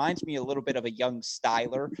aggressive. It reminds me a little bit of a young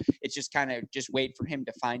Styler. It's just kind of just wait for him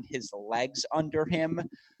to find his legs under him.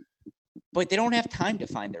 But they don't have time to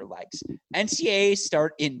find their legs. NCAA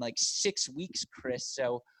start in like 6 weeks, Chris.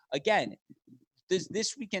 So again, does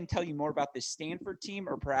this weekend tell you more about the Stanford team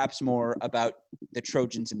or perhaps more about the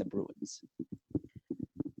Trojans and the Bruins?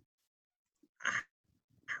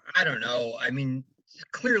 I don't know. I mean,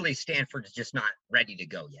 clearly Stanford's just not ready to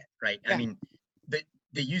go yet, right? Yeah. I mean,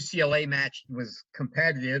 the UCLA match was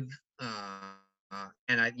competitive,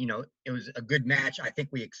 and it was a good match. I think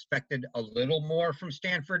we expected a little more from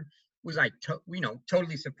Stanford. Was I,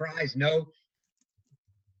 totally surprised? No.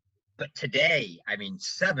 But today, I mean,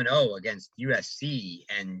 7-0 against USC,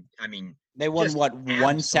 and I mean, they won what,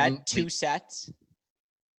 one set, 2 sets?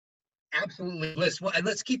 Absolutely.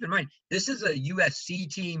 Let's keep in mind, this is a USC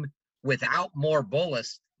team without Moore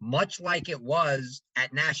Bullis, much like it was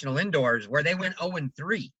at National Indoors, where they went 0-3.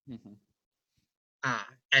 Mm-hmm.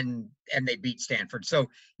 And they beat Stanford. So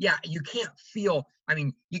yeah, you can't feel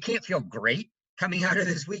great coming out of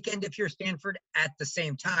this weekend if you're Stanford. At the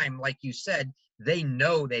same time, like you said, they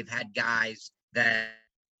know they've had guys that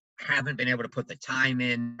haven't been able to put the time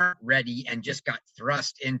in, aren't ready, and just got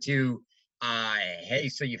thrust into, hey,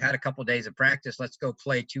 so you've had a couple of days of practice. Let's go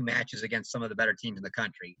play 2 matches against some of the better teams in the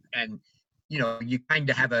country. And, you kind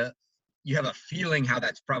of have a feeling how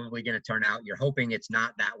that's probably going to turn out. You're hoping it's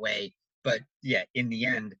not that way. But, yeah, in the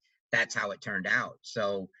end, that's how it turned out.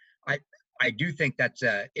 So I do think it's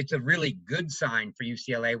a really good sign for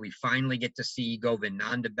UCLA. We finally get to see Govind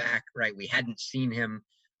Nanda back, right? We hadn't seen him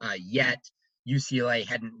yet. UCLA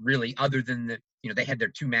hadn't really, other than they had their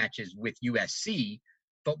 2 matches with USC,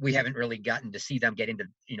 but we haven't really gotten to see them get into,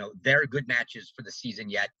 their good matches for the season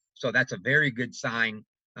yet. So that's a very good sign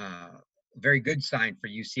for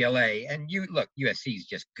UCLA. And USC is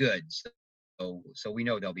just good. So we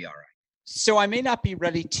know they'll be all right. So I may not be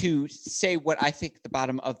ready to say what I think the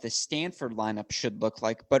bottom of the Stanford lineup should look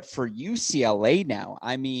like, but for UCLA now,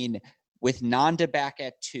 I mean, with Nanda back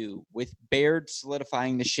at 2, with Baird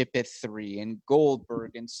solidifying the ship at 3, and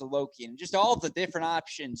Goldberg and Soloki, and just all the different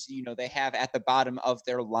options, they have at the bottom of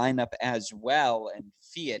their lineup as well, and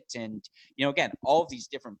Fiat, and, again, all of these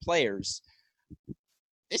different players.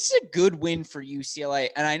 This is a good win for UCLA,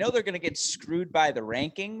 and I know they're going to get screwed by the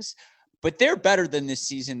rankings, but they're better than this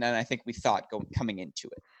season than I think we thought coming into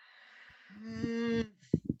it.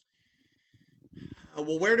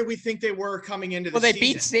 Well, where do we think they were coming into the season? Well, they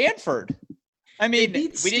beat Stanford. I mean, they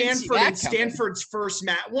beat Stanford in Stanford's first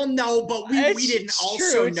match. Well, no, but we didn't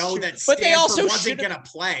also know that Stanford wasn't going to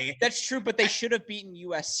play. That's true, but they should have beaten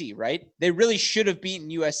USC, right? They really should have beaten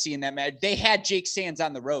USC in that match. They had Jake Sands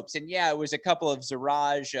on the ropes, and yeah, it was a couple of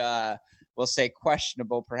Zaraj, we'll say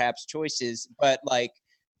questionable perhaps choices, but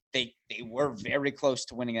they were very close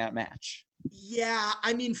to winning that match. Yeah,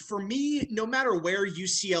 I mean, for me, no matter where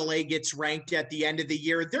UCLA gets ranked at the end of the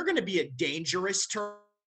year, they're going to be a dangerous tournament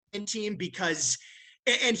team because –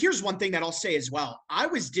 and here's one thing that I'll say as well. I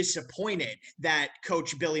was disappointed that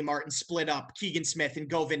Coach Billy Martin split up Keegan Smith and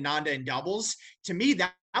Govind Nanda in doubles. To me,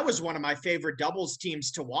 that was one of my favorite doubles teams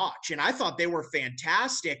to watch, and I thought they were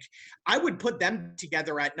fantastic. I would put them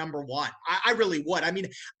together at number 1. I really would. I mean,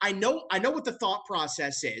 I know what the thought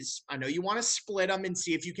process is. I know you want to split them and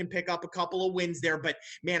see if you can pick up a couple of wins there, but,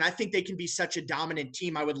 man, I think they can be such a dominant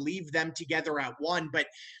team. I would leave them together at 1, but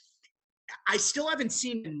I still haven't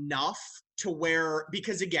seen enough to where,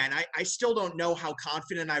 because again, I still don't know how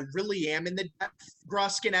confident I really am in the depth,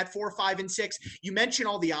 Gruskin, at 4, 5, and 6. You mentioned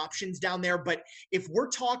all the options down there, but if we're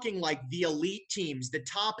talking like the elite teams, the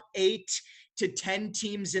top 8 to 10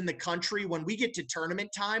 teams in the country, when we get to tournament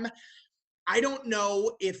time, I don't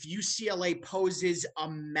know if UCLA poses a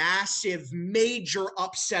massive, major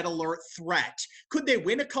upset alert threat. Could they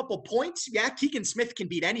win a couple points? Yeah, Keegan Smith can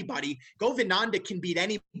beat anybody. Govind Nanda can beat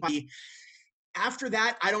anybody. After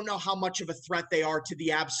that, I don't know how much of a threat they are to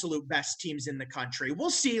the absolute best teams in the country. We'll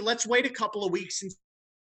see. Let's wait a couple of weeks and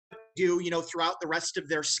do, throughout the rest of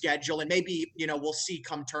their schedule. And maybe, we'll see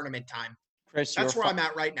come tournament time. Chris, that's where I'm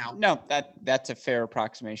at right now. No, that's a fair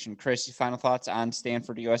approximation. Chris, your final thoughts on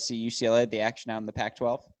Stanford, USC, UCLA, the action out in the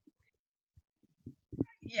Pac-12?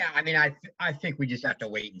 Yeah, I mean, I think we just have to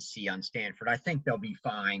wait and see on Stanford. I think they'll be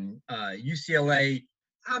fine. UCLA,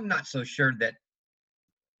 I'm not so sure that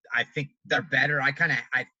I think they're better. I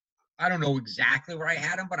don't know exactly where I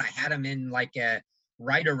had them, but I had them in like a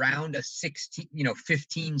right around a 16,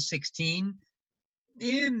 15, 16.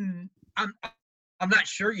 In I'm not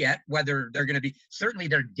sure yet whether they're going to be. Certainly,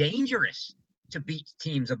 they're dangerous to beat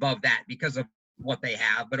teams above that because of what they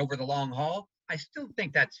have. But over the long haul, I still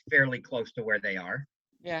think that's fairly close to where they are.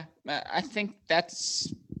 Yeah, I think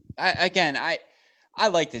that's I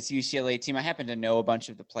like this UCLA team. I happen to know a bunch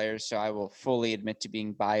of the players, so I will fully admit to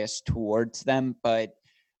being biased towards them, but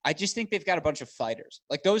I just think they've got a bunch of fighters.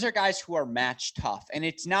 Like those are guys who are match tough. And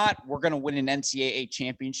it's not we're going to win an NCAA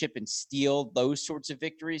championship and steal those sorts of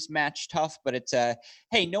victories match tough, but it's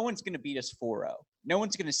hey, no one's going to beat us 4-0. No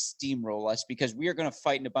one's going to steamroll us because we are going to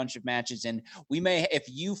fight in a bunch of matches. And we may, if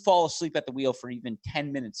you fall asleep at the wheel for even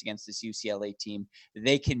 10 minutes against this UCLA team,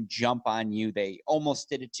 they can jump on you. They almost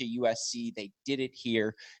did it to USC. They did it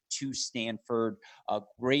here to Stanford. A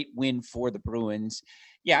great win for the Bruins.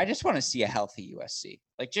 Yeah, I just want to see a healthy USC.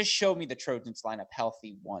 Like, just show me the Trojans line up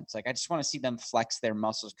healthy once. Like, I just want to see them flex their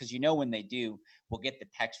muscles because when they do, we'll get the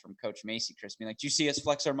text from Coach Macy, Chris, being like, "Do you see us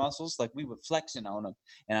flex our muscles? Like, we were flexing on them."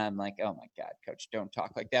 And I'm like, "Oh my God, Coach, don't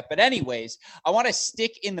talk like that." But anyways, I want to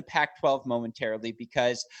stick in the Pac-12 momentarily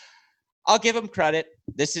because I'll give him credit.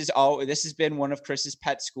 This has been one of Chris's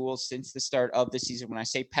pet schools since the start of the season. When I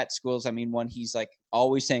say pet schools, I mean one he's like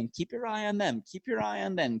always saying, "Keep your eye on them, keep your eye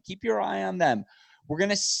on them, keep your eye on them." We're going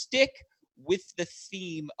to stick with the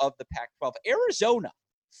theme of the Pac-12. Arizona,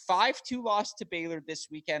 5-2 loss to Baylor this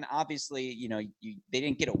weekend. Obviously, they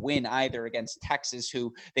didn't get a win either against Texas,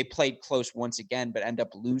 who they played close once again, but end up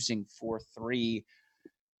losing 4-3.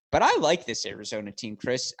 But I like this Arizona team,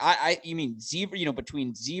 Chris. You mean Zever,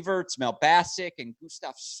 between Zeverts, Melbasic, and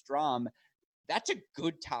Gustav Strom, that's a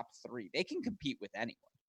good top three. They can compete with anyone.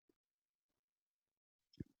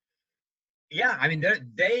 Yeah, I mean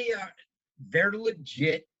they're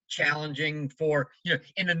legit challenging for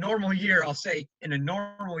in a normal year. I'll say in a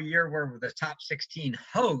normal year where the top 16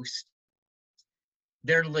 host,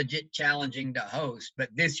 they're legit challenging to host. But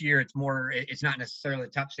this year it's not necessarily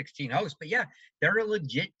the top 16 host, but yeah, they're a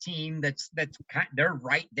legit team they're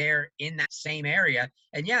right there in that same area.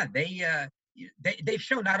 And yeah, they've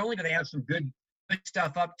shown not only do they have some good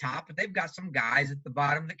stuff up top, but they've got some guys at the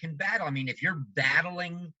bottom that can battle. I mean, if you're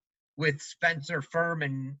battling with Spencer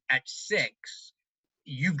Furman at 6,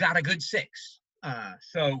 you've got a good 6.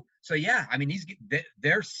 So yeah, I mean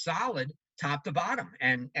they're solid top to bottom,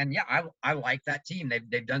 and yeah, I like that team.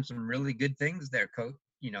 They've done some really good things there, Coach.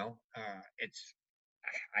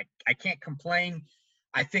 I can't complain.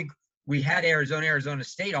 I think we had Arizona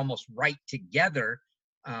State almost right together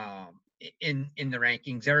in the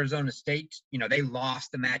rankings. Arizona State, they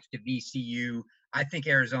lost the match to VCU. I think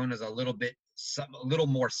Arizona's a little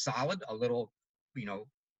more solid, a little,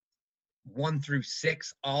 1 through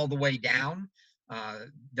 6 all the way down.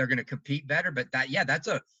 They're going to compete better, but that's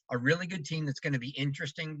a really good team that's going to be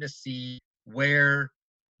interesting to see where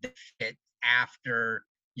they fit after,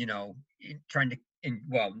 who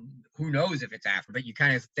knows if it's after, but you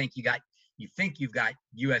kind of think you've got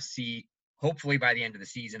USC, hopefully by the end of the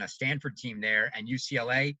season, a Stanford team there, and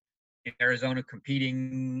UCLA. Arizona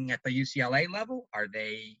competing at the UCLA level? Are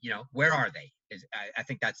they, where are they? I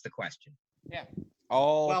think that's the question. Yeah.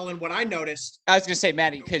 Well, and what I noticed, I was going to say,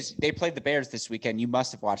 Maddie, because they played the Bears this weekend, you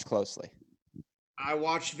must have watched closely. I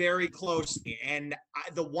watched very closely. And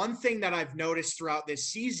the one thing that I've noticed throughout this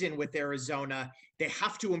season with Arizona, they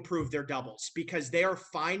have to improve their doubles because they are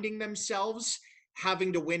finding themselves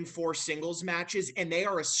having to win 4 singles matches, and they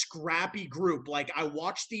are a scrappy group. Like, I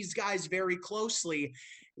watched these guys very closely.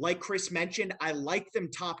 Like Chris mentioned, I like them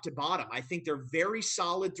top to bottom. I think they're very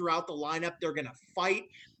solid throughout the lineup. They're going to fight,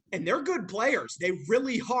 and they're good players. They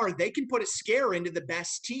really are. They can put a scare into the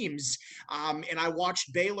best teams. And I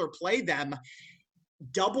watched Baylor play them.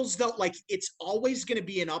 Doubles, though, like, it's always going to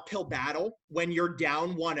be an uphill battle when you're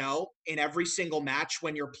down 1-0 in every single match,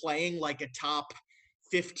 when you're playing like a top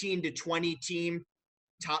 15 to 20 team,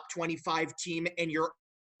 top 25 team, and you're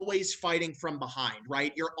always fighting from behind,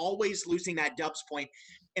 right? You're always losing that dubs point.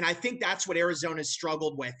 And I think that's what Arizona's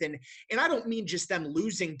struggled with. And I don't mean just them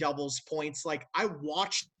losing doubles points. Like, I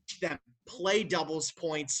watched them play doubles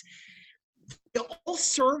points. They all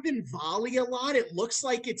serve and volley a lot. It looks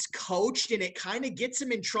like it's coached, and it kind of gets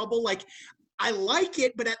them in trouble. Like, I like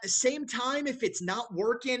it, but at the same time, if it's not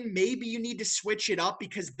working, maybe you need to switch it up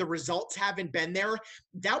because the results haven't been there.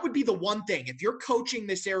 That would be the one thing. If you're coaching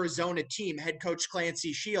this Arizona team, head coach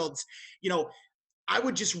Clancy Shields, I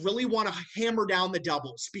would just really want to hammer down the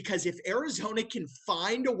doubles, because if Arizona can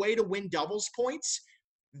find a way to win doubles points,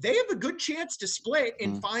 they have a good chance to split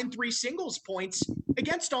and find 3 singles points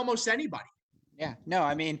against almost anybody. Yeah, no,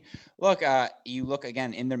 I mean, look, you look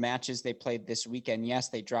again in their matches they played this weekend. Yes,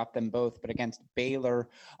 they dropped them both, but against Baylor,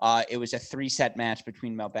 it was a 3-set match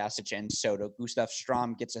between Mel Basic and Soto. Gustav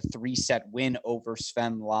Strom gets a 3-set win over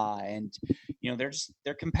Sven Lah, and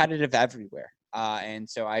they're competitive everywhere. And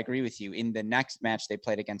so I agree with you. In the next match they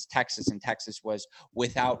played against Texas, and Texas was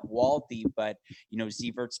without Waldy, but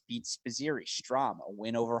Zieverts beat Spizzirri. Strom, a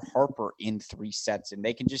win over Harper in 3 sets, and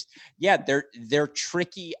they can just, they're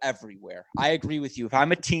tricky everywhere. I agree with you. If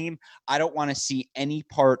I'm a team, I don't want to see any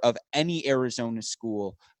part of any Arizona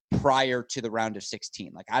school prior to the round of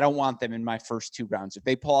 16. Like, I don't want them in my first 2 rounds. If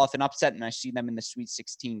they pull off an upset and I see them in the Sweet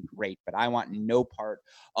 16, great. But I want no part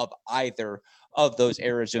of either of those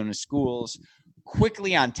Arizona schools.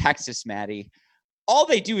 Quickly on Texas, Maddie, all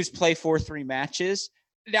they do is play 4-3 matches.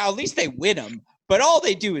 Now, at least they win them, but all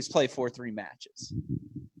they do is play 4-3 matches.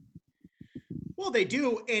 Well, they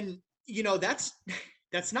do. And,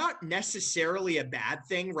 that's not necessarily a bad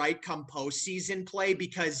thing, right? Come postseason play,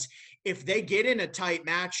 because if they get in a tight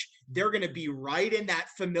match, they're going to be right in that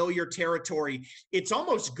familiar territory. It's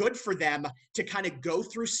almost good for them to kind of go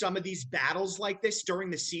through some of these battles like this during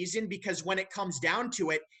the season, because when it comes down to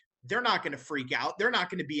it, they're not going to freak out. They're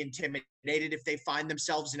not going to be intimidated if they find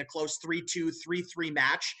themselves in a close 3-2, 3-3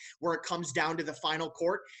 match where it comes down to the final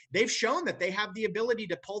court. They've shown that they have the ability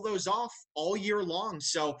to pull those off all year long.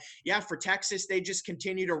 So, yeah, for Texas, they just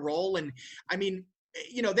continue to roll. And, I mean,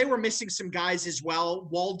 they were missing some guys as well.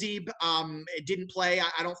 Waldy didn't play,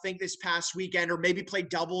 I don't think, this past weekend, or maybe played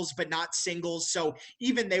doubles but not singles. So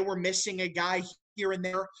even they were missing a guy here and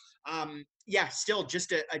there. Still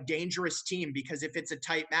just a dangerous team, because if it's a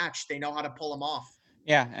tight match, they know how to pull them off.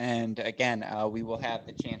 Yeah, and again, we will have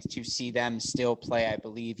the chance to see them still play, I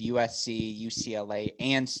believe, USC, UCLA,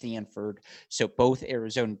 and Stanford. So both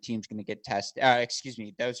Arizona teams going to get tested.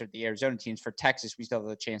 Those are the Arizona teams. For Texas, we still have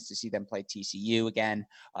the chance to see them play TCU again.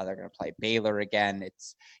 They're going to play Baylor again.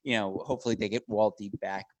 It's, hopefully they get Waldy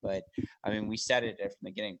back. But, I mean, we said it from the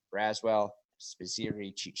beginning. Braswell,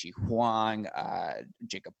 Spizzirri, Chi Huang,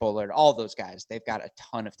 Jacob Bullard, all those guys. They've got a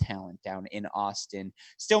ton of talent down in Austin.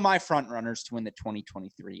 Still my front runners to win the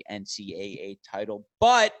 2023 NCAA title,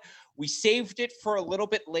 but we saved it for a little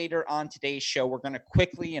bit later on today's show. We're going to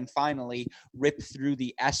quickly and finally rip through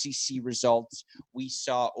the SEC results we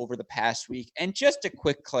saw over the past week. And just a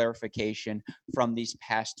quick clarification from these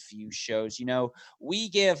past few shows. We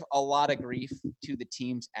give a lot of grief to the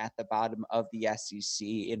teams at the bottom of the SEC,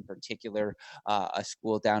 in particular, a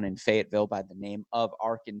school down in Fayetteville by the name of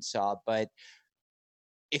Arkansas. But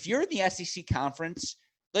if you're in the SEC conference,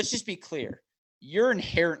 let's just be clear. You're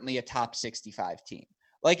inherently a top 65 team.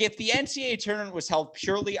 Like, if the NCAA tournament was held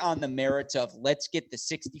purely on the merits of let's get the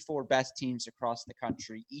 64 best teams across the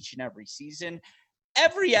country each and every season,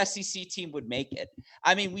 every SEC team would make it.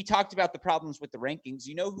 I mean, we talked about the problems with the rankings.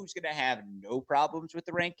 You know who's going to have no problems with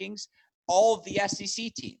the rankings? All of the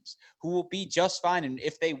SEC teams, who will be just fine. And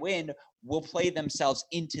if they win, will play themselves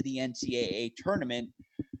into the NCAA tournament.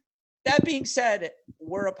 That being said,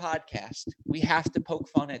 we're a podcast. We have to poke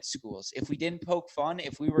fun at schools. If we didn't poke fun,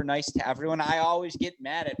 if we were nice to everyone, I always get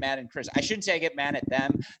mad at Matt and Chris. I shouldn't say I get mad at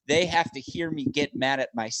them. They have to hear me get mad at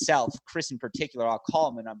myself. Chris in particular, I'll call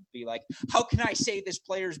him and I'll be like, how can I say this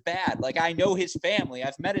player's bad? Like, I know his family.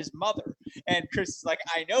 I've met his mother. And Chris is like,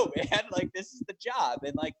 I know, man. Like, this is the job.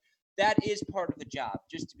 And like, that is part of the job,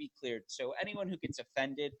 just to be clear. So anyone who gets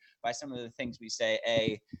offended by some of the things we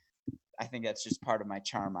say, I think that's just part of my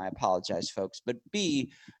charm. I apologize, folks. But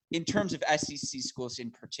B, in terms of SEC schools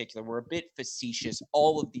in particular, we're a bit facetious.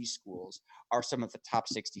 All of these schools are some of the top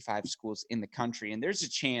 65 schools in the country. And there's a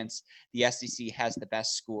chance the SEC has the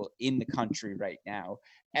best school in the country right now,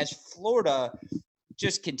 as Florida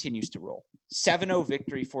just continues to roll. 7-0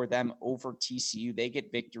 victory for them over TCU. They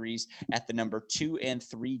get victories at the number 2 and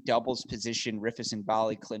 3 doubles position. Rifus and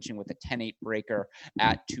Bali clinching with a 10-8 breaker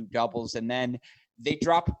at 2 doubles. And then they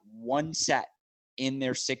drop 1 set in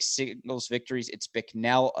their 6 singles victories. It's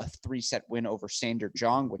Bicknell, a 3-set win over Sander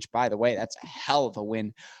Jong, which, by the way, that's a hell of a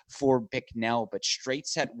win for Bicknell, but straight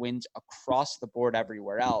set wins across the board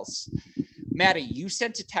everywhere else. Maddie, you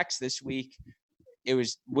sent a text this week. It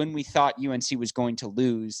was when we thought UNC was going to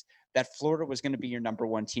lose, that Florida was going to be your number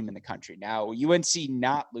 1 team in the country. Now, UNC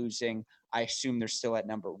not losing, I assume they're still at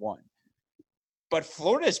number 1. But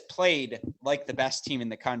Florida's played like the best team in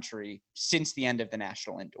the country since the end of the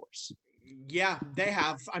national indoors. Yeah, they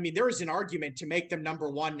have. I mean, there is an argument to make them number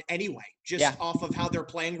one anyway, just off of how they're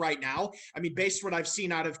playing right now. I mean, based what I've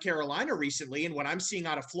seen out of Carolina recently and what I'm seeing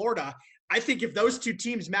out of Florida, I think if those two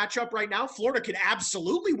teams match up right now, Florida could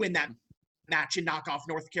absolutely win that match and knock off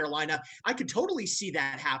North Carolina. I could totally see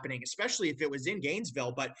that happening, especially if it was in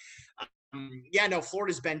Gainesville. But yeah, no,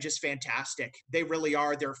 Florida's been just fantastic. They really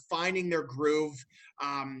are. They're finding their groove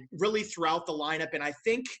really throughout the lineup. And I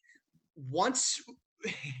think once,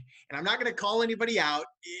 and I'm not going to call anybody out,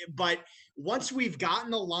 but once we've gotten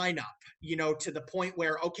the lineup, to the point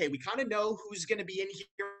where, okay, we kind of know who's going to be in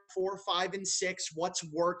here 4, 5, and 6, what's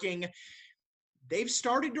working, they've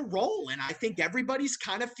started to roll. And I think everybody's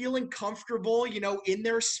kind of feeling comfortable, in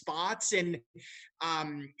their spots. And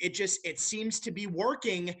it seems to be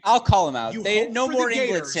working. I'll call him out. No more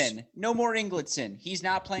Ingleton. No more Ingleton. He's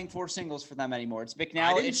not playing 4 singles for them anymore. It's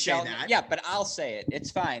Bicknell. It's Shelton. Yeah, but I'll say it.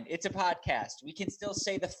 It's fine. It's a podcast. We can still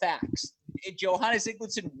say the facts. Johannes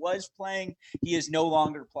Ingleton was playing. He is no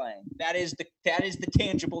longer playing. That is the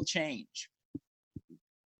tangible change.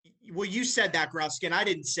 Well, you said that, Gruskin. I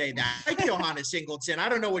didn't say that. I like Johannes Ingleton. I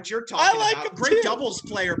don't know what you're talking about. Great doubles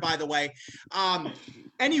player, by the way.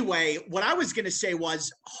 Anyway, what I was going to say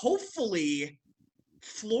was hopefully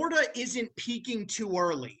Florida isn't peaking too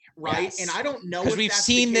early, right? Yes. And I don't know because we've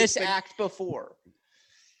seen this act before.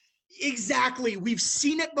 Exactly. We've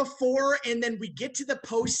seen it before, and then we get to the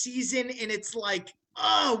postseason, and it's like,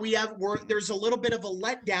 there's a little bit of a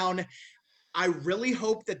letdown. I really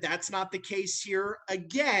hope that that's not the case here.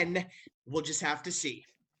 Again, we'll just have to see.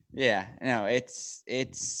 Yeah, no,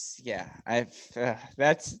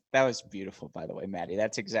 that was beautiful, by the way, Maddie.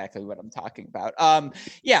 That's exactly what I'm talking about.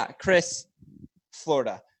 Yeah, Chris,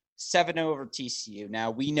 Florida, 7-0 over TCU.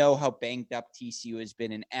 Now, we know how banged up TCU has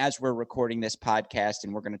been, and as we're recording this podcast,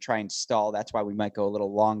 and we're going to try and stall, that's why we might go a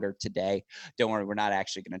little longer today. Don't worry, we're not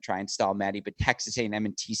actually going to try and stall, Maddie, but Texas A&M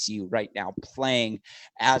and TCU right now playing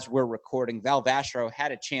as we're recording. Val Vashro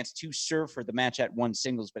had a chance to serve for the match at 1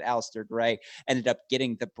 singles, but Alistair Gray ended up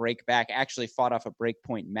getting the break back, actually fought off a break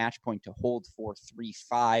point, match point to hold for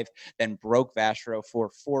 3-5, then broke Vashro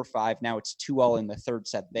for 4-5. Now it's 2-all in the third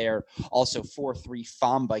set there. Also 4-3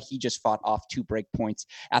 Famba. He just fought off 2 break points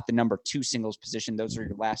at the number 2 singles position. Those are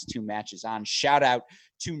your last 2 matches on. Shout out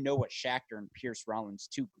to Noah Schachter and Pierce Rollins,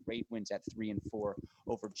 2 great wins at 3 and 4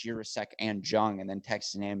 over Jirasek and Jung. And then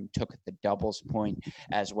Texas A&M took the doubles point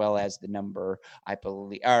as well as the number, I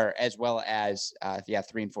believe, or as well as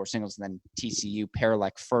 3 and 4 singles. And then TCU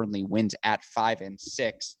Paralek Fernley wins at 5 and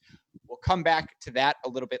 6. We'll come back to that a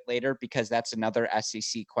little bit later because that's another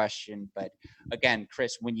SEC question. But again,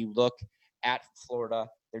 Chris, when you look at Florida,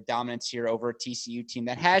 their dominance here over a TCU team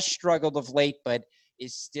that has struggled of late, but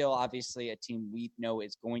is still obviously a team we know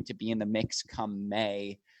is going to be in the mix come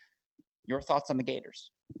May. Your thoughts on the Gators?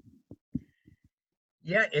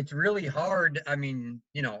 Yeah, it's really hard. I mean,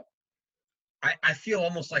 I feel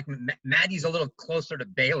almost like Maddie's a little closer to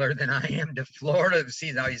Baylor than I am to Florida to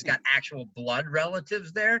see how he's got actual blood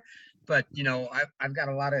relatives there. But, I've got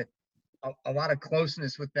a lot of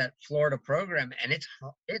closeness with that Florida program, and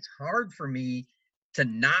it's hard for me to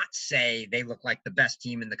not say they look like the best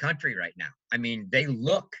team in the country right now. I mean, they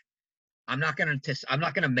look. I'm not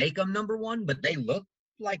gonna make them number one, but they look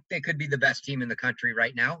like they could be the best team in the country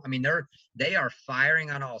right now. I mean, they are firing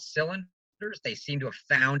on all cylinders. They seem to have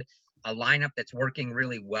found a lineup that's working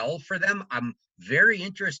really well for them. I'm very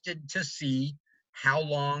interested to see how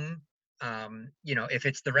long. If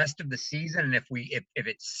it's the rest of the season, and if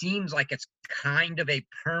it seems like it's kind of a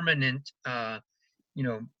permanent,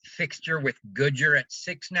 fixture with Goodyear at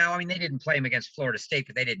 6 now. I mean, they didn't play him against Florida State,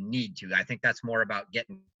 but they didn't need to. I think that's more about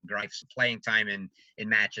getting Greif's playing time in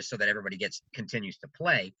matches so that everybody continues to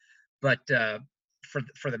play. But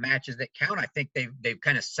for the matches that count, I think they've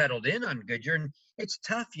kind of settled in on Goodyear, and it's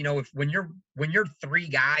tough, when you're 3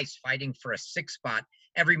 guys fighting for a 6 spot.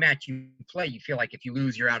 Every match you play, you feel like if you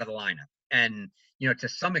lose, you're out of the lineup. And, to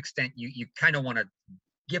some extent, you kind of want to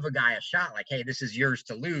give a guy a shot like, hey, this is yours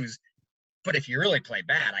to lose. But if you really play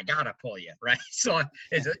bad, I got to pull you, right? So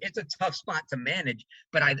it's a tough spot to manage.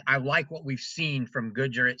 But I like what we've seen from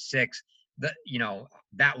Goodyear at 6. That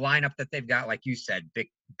lineup that they've got, like you said,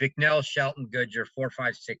 Bicknell, Shelton, Goodyear, 4,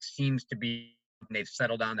 5, 6 seems to be they've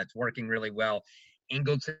settled on. That's working really well.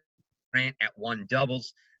 Ingleton, Grant at 1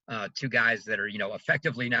 doubles. 2 guys that are,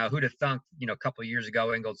 effectively now, who'd have thunk, a couple of years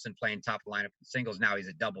ago, Ingleton playing top lineup in singles. Now he's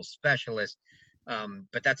a doubles specialist.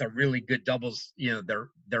 But that's a really good doubles. They're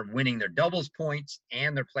winning their doubles points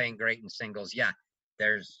and they're playing great in singles. Yeah,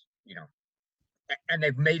 there's, and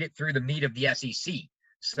they've made it through the meat of the SEC.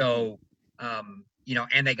 So,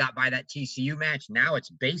 and they got by that TCU match. Now it's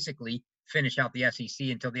basically finish out the SEC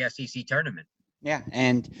until the SEC tournament. Yeah,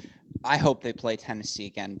 and I hope they play Tennessee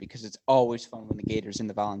again because it's always fun when the Gators and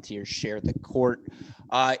the Volunteers share the court.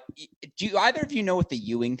 Do either of you know what the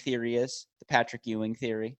Ewing theory is? The Patrick Ewing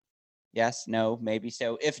theory? Yes, no, maybe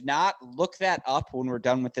so. If not, look that up when we're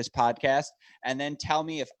done with this podcast and then tell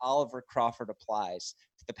me if Oliver Crawford applies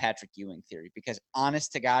to the Patrick Ewing theory, because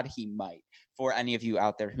honest to God, he might. For any of you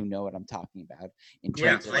out there who know what I'm talking about.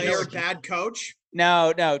 Great player, bad coach.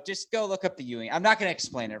 No, just go look up the Ewing. I'm not going to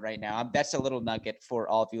explain it right now. That's a little nugget for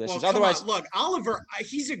all of you listeners. Well, Otherwise, look, Oliver,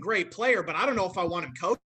 he's a great player, but I don't know if I want him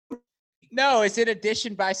coaching. No, it's an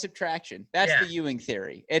addition by subtraction. That's the Ewing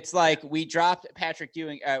theory. It's like we dropped Patrick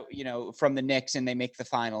Ewing, from the Knicks, and they make the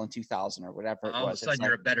final in 2000 or whatever it was. All of a sudden,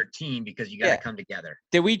 you're a better team because you got to come together.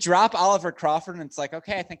 Did we drop Oliver Crawford? And it's like,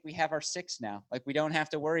 okay, I think we have our 6 now. Like, we don't have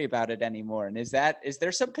to worry about it anymore. And is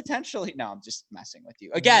there some potential? No, I'm just messing with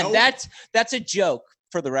you. Again, that's a joke.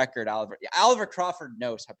 For the record, Oliver Crawford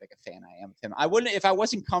knows how big a fan I am of him. If I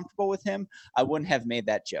wasn't comfortable with him, I wouldn't have made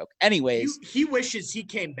that joke. Anyways, he wishes he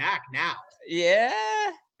came back now. Yeah.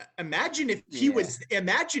 Imagine if he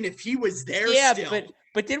was there. Yeah, still.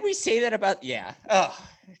 but did we say that about? Yeah. Oh,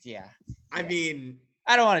 yeah. I mean,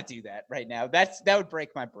 I don't want to do that right now. That would break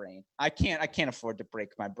my brain. I can't afford to break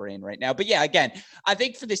my brain right now. But yeah, again, I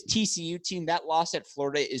think for this TCU team, that loss at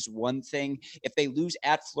Florida is one thing. If they lose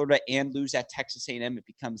at Florida and lose at Texas A&M, it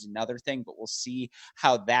becomes another thing. But we'll see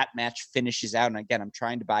how that match finishes out. And again, I'm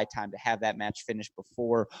trying to buy time to have that match finished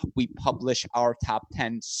before we publish our top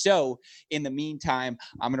 10. So in the meantime,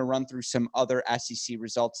 I'm going to run through some other SEC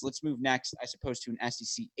results. Let's move next, I suppose, to an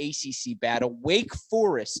SEC ACC battle. Wake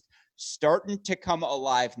Forest starting to come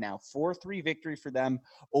alive now. 4-3 victory for them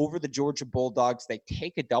over the Georgia Bulldogs. They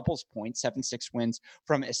take a doubles point, 7-6 wins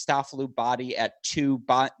from Estafolu Body at 2,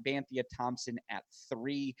 Banthia Thompson at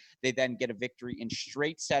 3. They then get a victory in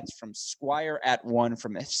straight sets from Squire at 1,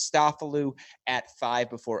 from Estafolu at 5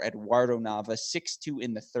 before Eduardo Nava, 6-2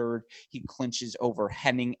 in the third. He clinches over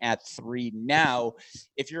Henning at 3. Now,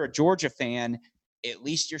 if you're a Georgia fan, at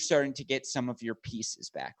least you're starting to get some of your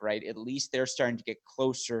pieces back, right? At least they're starting to get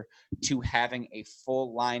closer to having a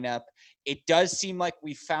full lineup. It does seem like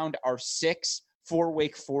we found our 6 for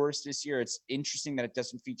Wake Forest this year. It's interesting that it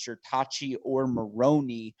doesn't feature Tachi or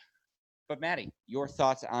Maroney. But Maddie, your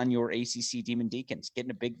thoughts on your ACC Demon Deacons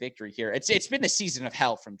getting a big victory here? It's been a season of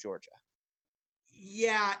hell from Georgia.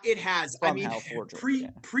 Yeah, it has. I mean,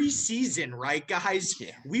 preseason, right, guys?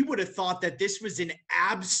 Yeah. We would have thought that this was an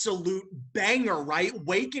absolute banger, right?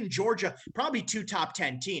 Wake and Georgia, probably 2 top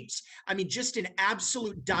 10 teams. I mean, just an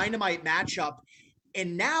absolute dynamite matchup.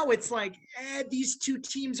 And now it's like, these 2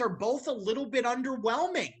 teams are both a little bit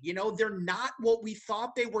underwhelming. They're not what we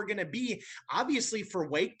thought they were going to be. Obviously, for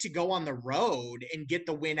Wake to go on the road and get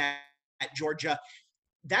the win at Georgia,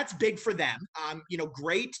 that's big for them.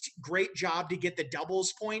 Great job to get the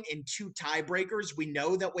doubles point in 2 tiebreakers. We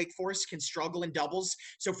know that Wake Forest can struggle in doubles.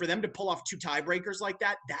 So for them to pull off 2 tiebreakers like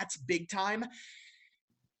that, that's big time.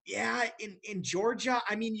 Yeah, in Georgia,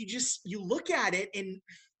 I mean, you look at it and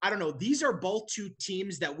I don't know, these are both 2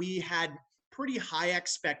 teams that we had pretty high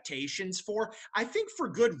expectations for. I think for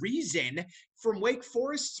good reason. From Wake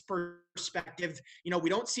Forest's perspective, we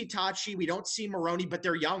don't see Tachi, we don't see Maroney, but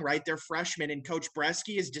they're young, right? They're freshmen, and Coach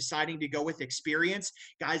Bresky is deciding to go with experience.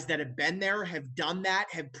 Guys that have been there, have done that,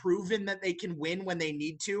 have proven that they can win when they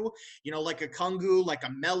need to. Like a Kungu, like a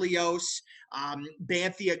Melios,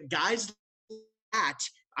 Banthia, guys like that.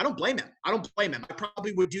 I don't blame him. I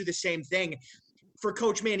probably would do the same thing. For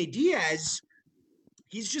Coach Manny Diaz,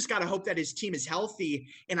 he's just got to hope that his team is healthy.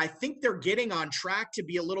 And I think they're getting on track to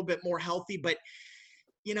be a little bit more healthy. But,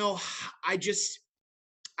 I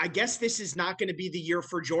guess this is not going to be the year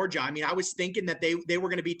for Georgia. I mean, I was thinking that they were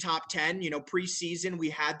going to be top 10. Preseason,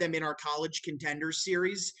 we had them in our college contenders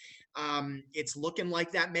series. It's looking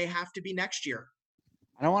like that may have to be next year.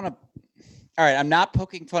 I don't want to. All right, I'm not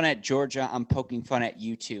poking fun at Georgia. I'm poking fun at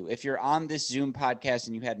you two. If you're on this Zoom podcast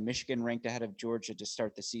and you had Michigan ranked ahead of Georgia to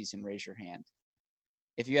start the season, raise your hand.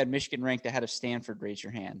 If you had Michigan ranked ahead of Stanford, raise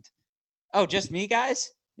your hand. Oh, just me,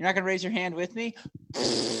 guys? You're not going to raise your hand with me?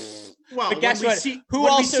 Well, but guess what?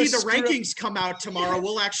 When we see the rankings come out tomorrow,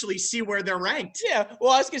 we'll actually see where they're ranked. Yeah,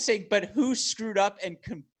 well, I was going to say, but who screwed up and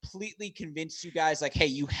completely convinced you guys, like, hey,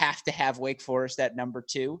 you have to have Wake Forest at number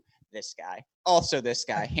 2? This guy. Also this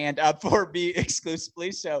guy. Hand up for me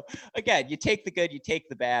exclusively. So, again, you take the good, you take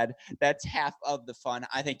the bad. That's half of the fun.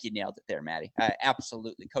 I think you nailed it there, Maddie.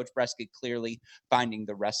 Absolutely. Coach Bresky clearly finding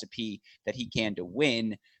the recipe that he can to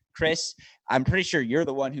win. Chris, I'm pretty sure you're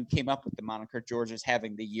the one who came up with the moniker Georgia's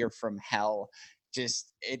having the year from hell.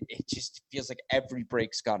 It just feels like every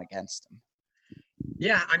break's gone against them.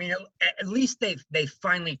 Yeah, I mean, at least they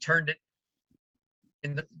finally turned it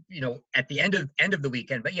in the at the end of the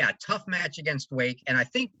weekend. But yeah, tough match against Wake, and I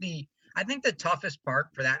think the toughest part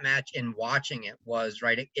for that match in watching it was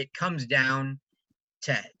right. It comes down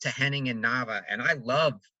to Henning and Nava, and I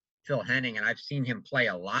love Phil Henning, and I've seen him play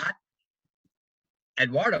a lot.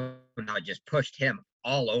 Eduardo now just pushed him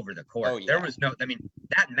all over the court. Oh, yeah. There was I mean,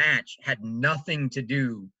 that match had nothing to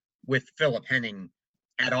do with Philip Henning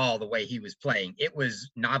at all, the way he was playing. It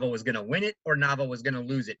was Nava was going to win it or Nava was going to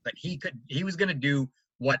lose it, but he was going to do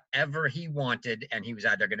whatever he wanted, and he was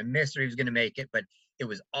either going to miss or he was going to make it, but it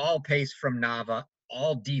was all pace from Nava,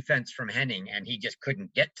 all defense from Henning, and he just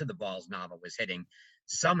couldn't get to the balls Nava was hitting.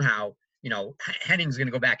 Somehow, Henning's going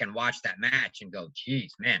to go back and watch that match and go,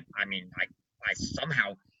 geez, man, I mean, I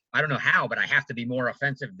somehow, I don't know how, but I have to be more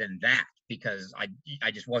offensive than that, because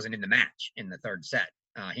I just wasn't in the match in the third set.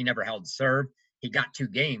 He never held serve. He got 2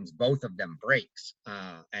 games, both of them breaks.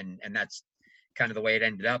 And that's kind of the way it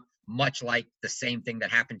ended up, much like the same thing that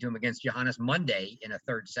happened to him against Johannes Monday in a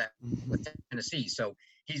third set with Tennessee. So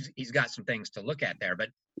he's got some things to look at there. But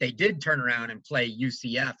they did turn around and play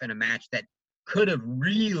UCF in a match that could have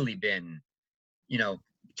really been,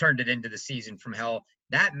 turned it into the season from hell.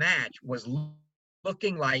 That match was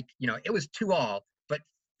looking like, it was 2-all, but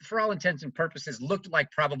for all intents and purposes, looked like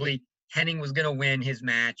probably Henning was going to win his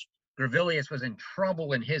match. Gravilius was in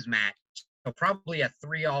trouble in his match. So probably a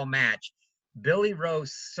 3-all match. Billy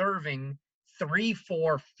Rose serving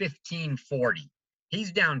 3-4, 15-40.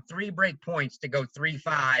 He's down 3 break points to go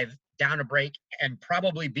 3-5, down a break, and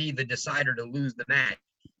probably be the decider to lose the match.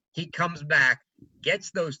 He comes back,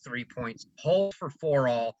 gets those 3 points, holds for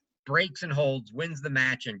 4-all, breaks and holds, wins the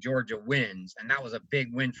match, and Georgia wins. And that was a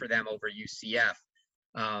big win for them over UCF.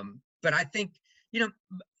 But I think,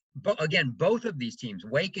 again, both of these teams,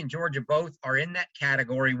 Wake and Georgia, both are in that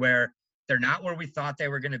category where they're not where we thought they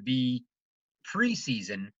were going to be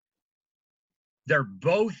preseason. They're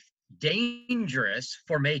both dangerous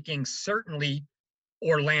for making certainly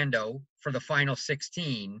Orlando for the final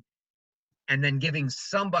 16, and then giving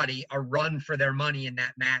somebody a run for their money in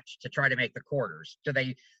that match to try to make the quarters. Do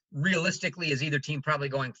they realistically, is either team probably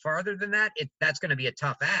going farther than that? That's going to be a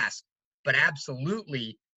tough ask, but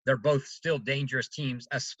absolutely they're both still dangerous teams,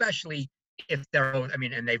 especially if they're both,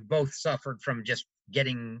 and they've both suffered from just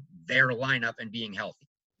getting their lineup and being healthy.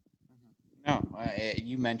 No,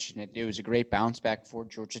 you mentioned it. It was a great bounce back for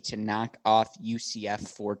Georgia to knock off UCF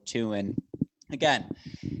 4-2. And again,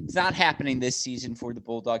 it's not happening this season for the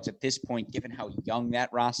Bulldogs at this point, given how young that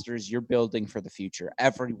roster is. You're building for the future.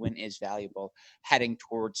 Every win is valuable heading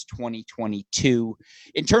towards 2022.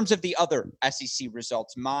 In terms of the other SEC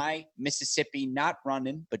results, my Mississippi, not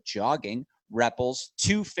running, but jogging, Rebels,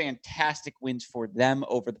 2 fantastic wins for them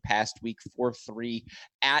over the past week, 4-3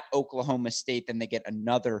 at Oklahoma State. Then they get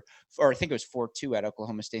another, or I think it was 4-2 at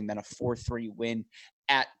Oklahoma State, and then a 4-3 win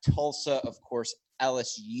at Tulsa. Of course,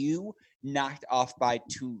 LSU knocked off by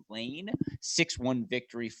Tulane, 6-1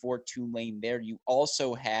 victory for Tulane there. You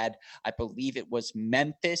also had, I believe it was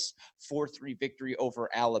Memphis, 4-3 victory over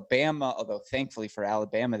Alabama, although thankfully for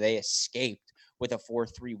Alabama, they escaped with a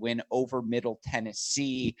 4-3 win over Middle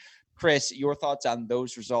Tennessee. Chris, your thoughts on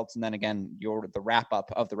those results, and then again, the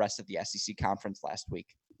wrap-up of the rest of the SEC conference last week.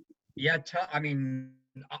 Yeah,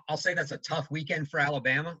 I'll say that's a tough weekend for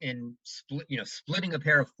Alabama in splitting a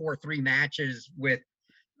pair of 4-3 matches with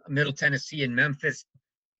Middle Tennessee and Memphis.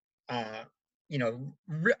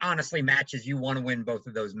 Honestly, matches you want to win both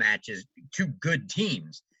of those matches. 2 good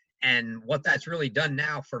teams, and what that's really done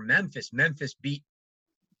now for Memphis beat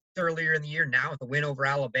earlier in the year, now with a win over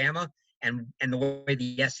Alabama, and the way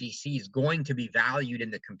the SEC is going to be valued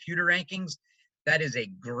in the computer rankings, that is a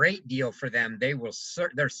great deal for them.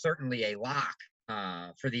 They're certainly a lock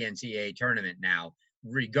for the NCAA tournament now,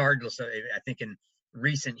 regardless of, I think in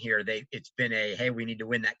recent here, it's been hey, we need to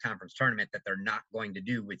win that conference tournament that they're not going to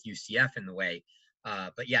do with UCF in the way.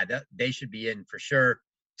 But yeah, they should be in for sure.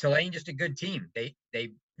 Tulane, just a good team. They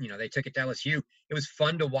took it to LSU. It was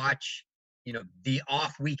fun to watch, the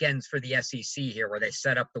off weekends for the SEC here, where they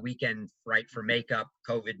set up the weekend right for makeup,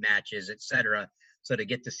 COVID matches, etc. So to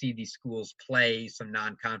get to see these schools play some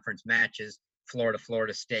non-conference matches,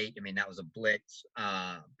 Florida State, that was a blitz.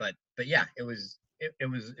 But yeah, it was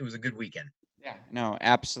a good weekend. Yeah, no,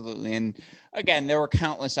 absolutely. And again, there were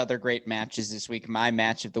countless other great matches this week. My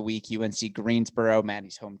match of the week, UNC Greensboro,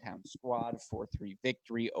 Maddie's hometown squad, 4-3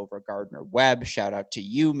 victory over Gardner-Webb. Shout out to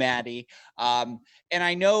you, Maddie. And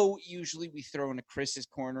I know usually we throw into Chris's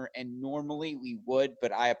corner, and normally we would,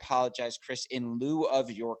 but I apologize, Chris. In lieu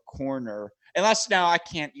of your corner, Unless now I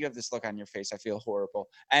can't. You have this look on your face. I feel horrible.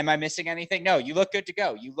 Am I missing anything? No, you look good to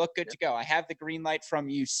go. You look good to go. I have the green light from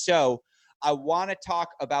you. So I want to talk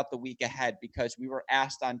about the week ahead because we were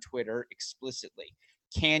asked on Twitter explicitly,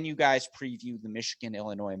 can you guys preview the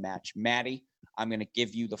Michigan-Illinois match? Maddie, I'm going to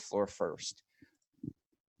give you the floor first.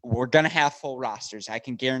 We're going to have full rosters. I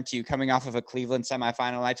can guarantee you, coming off of a Cleveland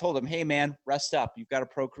semifinal, I told him, hey, man, rest up. You've got a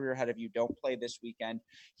pro career ahead of you. Don't play this weekend.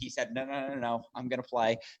 He said, no. I'm going to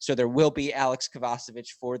play. So there will be Alex Kovacevic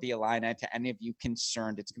for the Illini. To any of you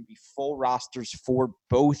concerned, it's going to be full rosters for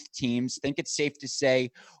both teams. I think it's safe to say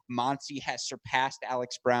Monty has surpassed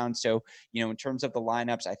Alex Brown. So, in terms of the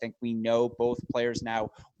lineups, I think we know both players now.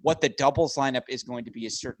 What the doubles lineup is going to be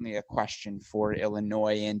is certainly a question for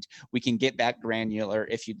Illinois, and we can get that granular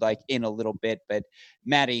if you'd like in a little bit. But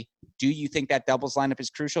Maddie, do you think that doubles lineup is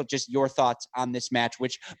crucial? Just your thoughts on this match,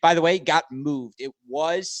 which, by the way, got moved. It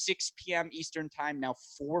was 6 p.m. Eastern time, now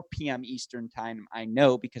 4 p.m. Eastern time. I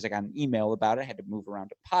know because I got an email about it. I had to move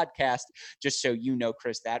around a podcast. Just so you know,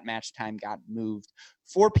 Chris, that match time got moved.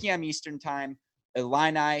 4 p.m. Eastern time.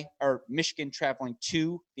 Illini or Michigan traveling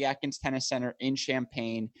to the Atkins Tennis Center in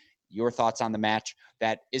Champaign. Your thoughts on the match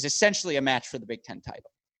that is essentially a match for the Big Ten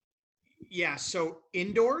title? Yeah. So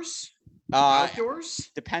outdoors?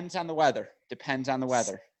 Depends on the weather.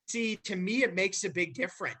 See, to me, it makes a big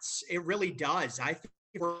difference. It really does. I think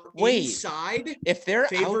inside, if they're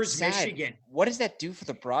favors outside, Michigan. What does that do for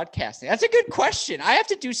the broadcasting? That's a good question. I have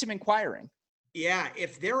to do some inquiring. Yeah,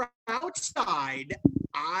 if they're outside,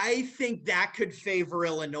 I think that could favor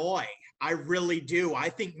Illinois. I really do. I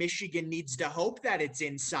think Michigan needs to hope that it's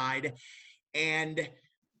inside. And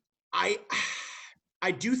I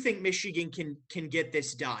do think Michigan can get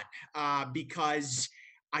this done because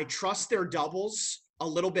I trust their doubles a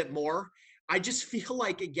little bit more. I just feel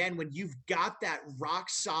like, again, when you've got that rock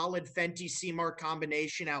solid Fenty Seymour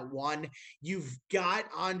combination at 1, you've got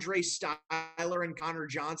Andre Styler and Connor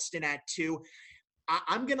Johnston at 2.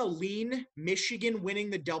 I'm going to lean Michigan winning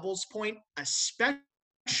the doubles point,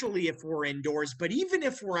 especially if we're indoors. But even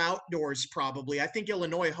if we're outdoors, probably, I think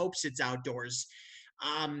Illinois hopes it's outdoors.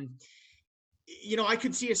 I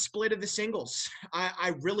could see a split of the singles.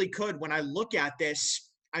 I really could. When I look at this,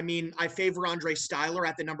 I mean, I favor Andre Styler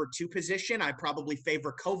at the number 2 position. I probably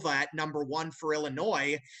favor Kova at number 1 for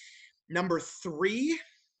Illinois. Number 3,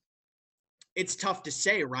 it's tough to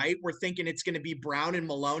say, right? We're thinking it's going to be Brown and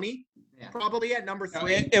Maloney probably at number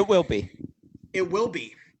 3. It will be. It will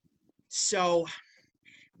be. So,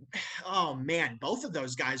 oh man, both of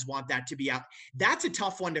those guys want that to be out. That's a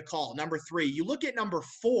tough one to call. Number 3. You look at number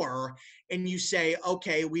 4 and you say,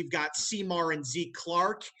 okay, we've got Seymour and Zeke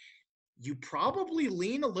Clark. You probably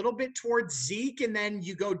lean a little bit towards Zeke, and then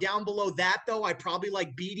you go down below that, though. I probably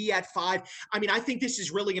like Beatty at 5. I mean, I think this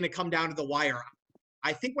is really going to come down to the wire.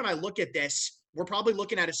 I think when I look at this, we're probably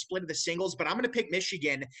looking at a split of the singles, but I'm going to pick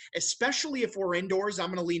Michigan, especially if we're indoors. I'm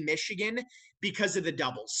going to lean Michigan because of the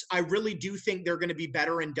doubles. I really do think they're going to be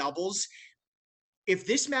better in doubles. If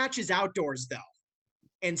this match is outdoors, though,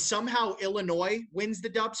 and somehow Illinois wins the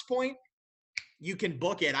dubs point, you can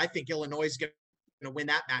book it. I think Illinois is going to win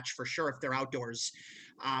that match for sure if they're outdoors.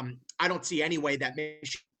 I don't see any way that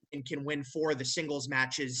Michigan can win 4 of the singles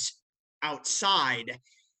matches outside.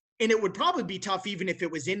 And it would probably be tough even if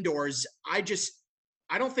it was indoors. I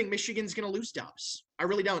don't think Michigan's going to lose dubs. I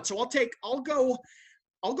really don't. So I'll go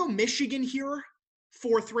Michigan here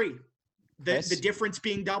 4-3. The difference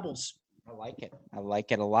being doubles. I like it. I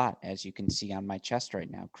like it a lot, as you can see on my chest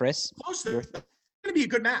right now. Chris? Close. It's going to be a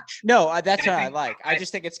good match. No, that's what I like. I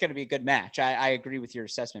just think it's going to be a good match. I agree with your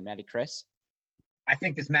assessment, Maddie. Chris? I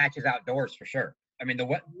think this match is outdoors for sure. I mean, the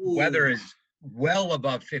weather is well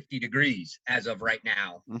above 50 degrees as of right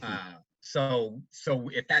now. Mm-hmm. So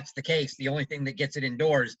if that's the case, the only thing that gets it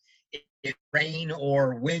indoors is rain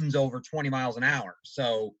or winds over 20 miles an hour.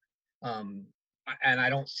 So, and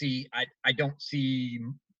I don't see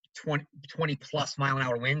 20 plus mile an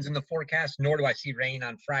hour winds in the forecast, nor do I see rain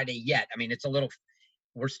on Friday yet. I mean,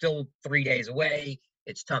 we're still 3 days away.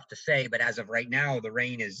 It's tough to say, but as of right now,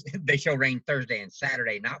 they show rain Thursday and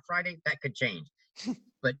Saturday, not Friday. That could change.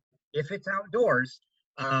 But if it's outdoors,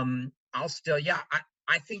 I'll still,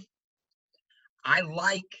 I think I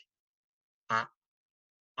like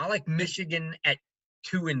Michigan at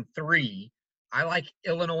 2 and 3. I like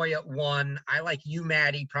Illinois at 1. I like you,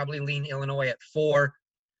 Maddie, probably lean Illinois at 4.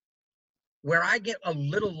 Where I get a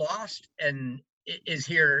little lost and is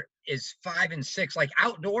 5 and 6. Like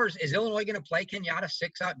outdoors, is Illinois going to play Kenyatta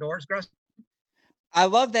 6 outdoors, Gruss? I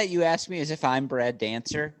love that you asked me as if I'm Brad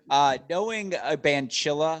Dancer. Knowing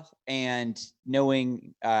Banchilla and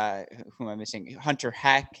knowing who am I missing? Hunter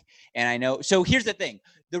Heck. And I know. So here's the thing.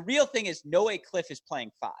 The real thing is no way Cliff is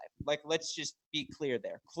playing 5. Like, let's just be clear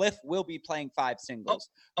there. Cliff will be playing 5 singles.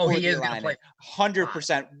 He is going to play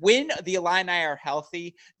 100%. When the Illini are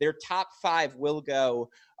healthy, their top 5 will go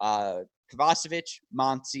Kovacevic,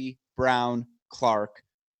 Monty, Brown, Clark,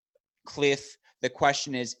 Cliff. The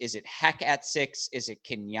question is it Heck at 6? Is it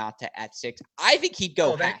Kenyatta at 6? I think he'd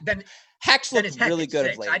go Heck. Heck's looked really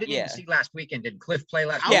good of late. I didn't even see last weekend. Did Cliff play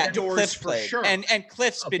last weekend? Outdoors Cliff for played. sure. And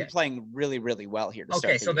Cliff's been playing really, really well here to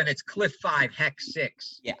start the so year. then it's Cliff 5, Heck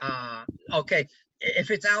 6. Yeah. Okay.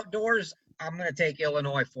 If it's outdoors, I'm going to take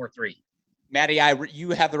Illinois 4-3. Maddie,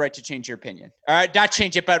 you have the right to change your opinion. All right, not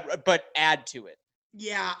change it, but add to it.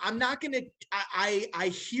 Yeah, I'm not going to – I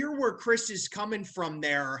hear where Chris is coming from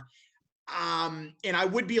there, and I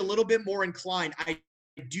would be a little bit more inclined. I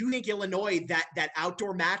do think Illinois, that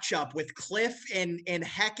outdoor matchup with Cliff and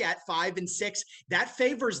Heck at 5 and 6, that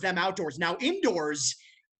favors them outdoors. Now, indoors,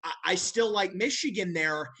 I still like Michigan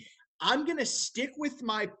there. I'm going to stick with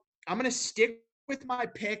my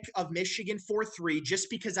pick of Michigan 4-3 just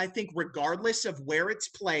because I think regardless of where it's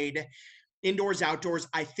played, indoors, outdoors,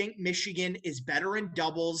 I think Michigan is better in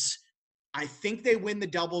doubles. I think they win the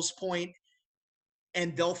doubles point.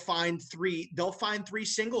 And they'll find three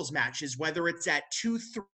singles matches, whether it's at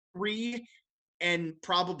 2-3 and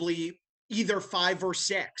probably either 5 or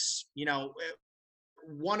 6.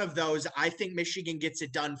 One of those, I think Michigan gets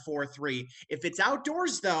it done 4-3. If it's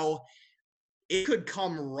outdoors, though, it could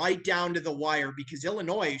come right down to the wire because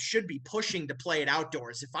Illinois should be pushing to play it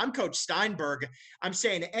outdoors. If I'm Coach Steinberg, I'm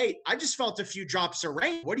saying, hey, I just felt a few drops of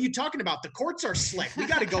rain. What are you talking about? The courts are slick. We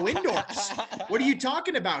got to go indoors. What are you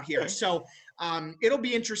talking about here? So it'll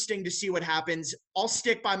be interesting to see what happens. I'll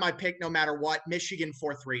stick by my pick no matter what. Michigan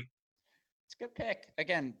 4-3. It's a good pick.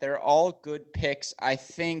 Again, they're all good picks.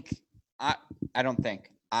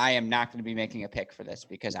 I am not going to be making a pick for this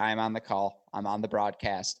because I am on the call. I'm on the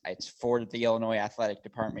broadcast. It's for the Illinois Athletic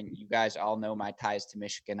Department. You guys all know my ties to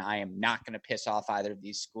Michigan. I am not going to piss off either of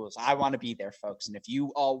these schools. I want to be there, folks. And if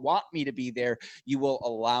you all want me to be there, you will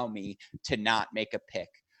allow me to not make a pick.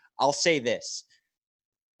 I'll say this.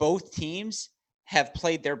 Both teams have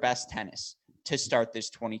played their best tennis to start this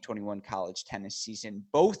 2021 college tennis season.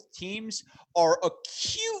 Both teams are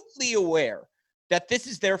acutely aware that this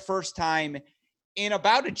is their first time in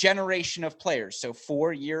about a generation of players, so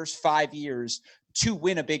 4 years, 5 years, to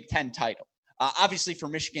win a Big Ten title. Obviously, for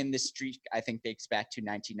Michigan, this streak, I think, dates back to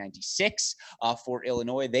 1996. For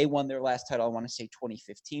Illinois, they won their last title, I want to say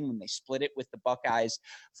 2015, when they split it with the Buckeyes.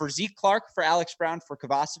 For Zeke Clark, for Alex Brown, for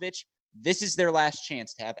Kovacevic, this is their last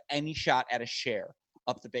chance to have any shot at a share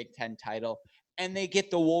of the Big Ten title, and they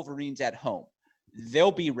get the Wolverines at home.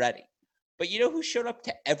 They'll be ready. But you know who showed up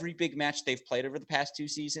to every big match they've played over the past 2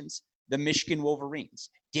 seasons? The Michigan Wolverines,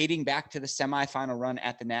 dating back to the semifinal run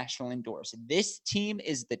at the National Indoors. This team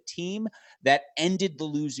is the team that ended the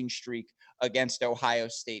losing streak against Ohio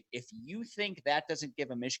State. If you think that doesn't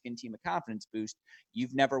give a Michigan team a confidence boost,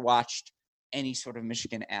 you've never watched any sort of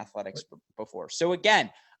Michigan athletics before. So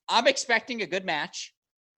again, I'm expecting a good match.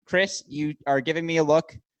 Chris, you are giving me a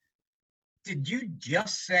look. Did you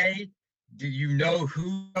just say, do you know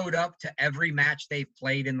who showed up to every match they've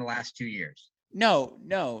played in the last 2 years? No.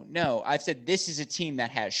 I've said this is a team that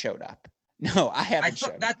has showed up. No, I haven't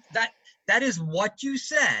showed up. That is what you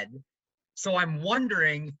said. So I'm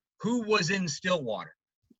wondering who was in Stillwater.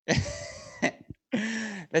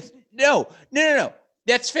 No.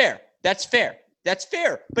 That's fair.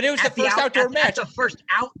 But it was the first outdoor match. That's the first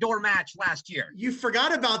outdoor match last year. You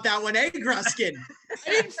forgot about that one, eh, Gruskin? I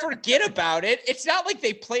didn't forget about it. It's not like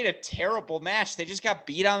they played a terrible match. They just got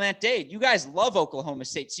beat on that day. You guys love Oklahoma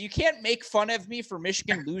State, so you can't make fun of me for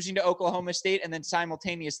Michigan losing to Oklahoma State and then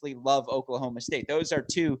simultaneously love Oklahoma State. Those are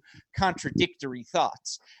two contradictory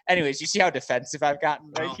thoughts. Anyways, you see how defensive I've gotten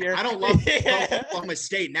right here? I don't love Oklahoma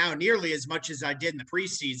State now nearly as much as I did in the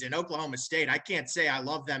preseason. Oklahoma State, I can't say I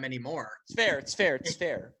love them anymore. It's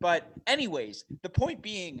fair. But anyways, the point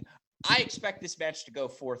being, I expect this match to go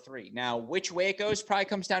 4-3. Now, which way it goes probably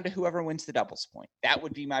comes down to whoever wins the doubles point. That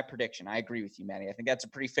would be my prediction. I agree with you, Manny. I think that's a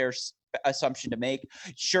pretty fair assumption to make.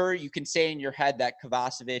 Sure, you can say in your head that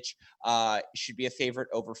Kovacevic should be a favorite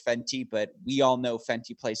over Fenty, but we all know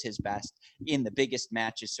Fenty plays his best in the biggest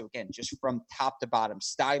matches. So again, just from top to bottom,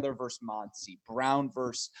 Styler versus Monty, Brown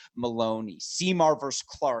versus Maloney, Seymour versus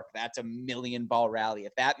Clark. That's a million ball rally.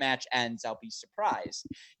 If that match ends, I'll be surprised.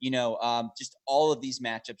 Just all of these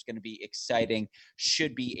matchups going to be exciting.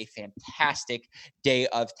 Should be a fantastic day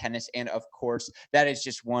of tennis. And of course, that is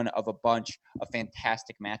just one of a bunch of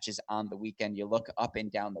fantastic matches on on the weekend. You look up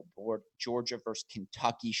and down the board. Georgia versus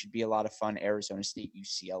Kentucky should be a lot of fun. Arizona State,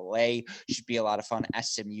 UCLA should be a lot of fun.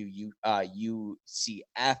 SMU,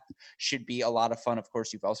 UCF should be a lot of fun. Of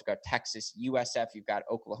course, you've also got Texas, USF. You've got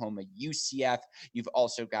Oklahoma, UCF. You've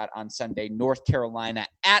also got on Sunday, North Carolina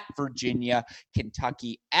at Virginia,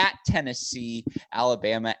 Kentucky at Tennessee,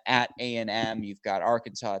 Alabama at A&M. You've got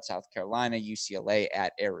Arkansas at South Carolina, UCLA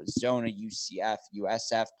at Arizona, UCF,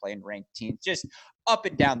 USF playing ranked teams. Just up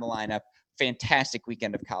and down the lineup. Fantastic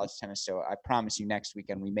weekend of college tennis. So I promise you next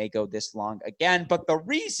weekend we may go this long again. But the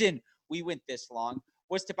reason we went this long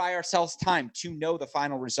was to buy ourselves time to know the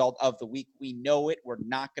final result of the week. We know it. We're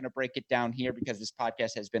not going to break it down here because this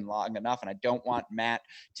podcast has been long enough, and I don't want Matt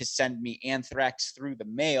to send me anthrax through the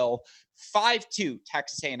mail. 5-2,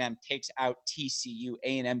 Texas A&M takes out TCU.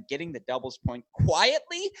 A&M getting the doubles point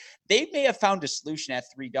quietly. They may have found a solution at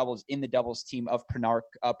 3 doubles in the doubles team of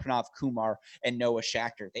Pranav Kumar and Noah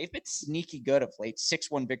Schachter. They've been sneaky good of late.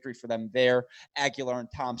 6-1 victory for them there. Aguilar and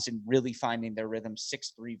Thompson really finding their rhythm.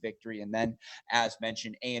 6-3 victory. And then, as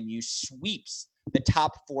mentioned, AMU sweeps the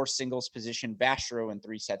top 4 singles position. Vachereau in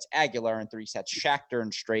 3 sets, Aguilar in 3 sets, Schachter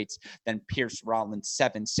in straights, then Pierce Rollins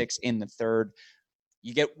 7-6 in the third.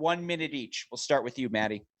 You get 1 minute each. We'll start with you,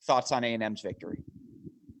 Maddie. Thoughts on A&M's victory?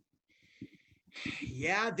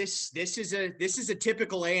 Yeah, this is a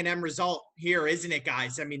typical A&M result here, isn't it,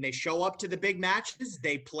 guys? I mean, they show up to the big matches,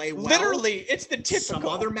 they play well. Literally, it's the typical. Some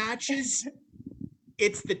other matches,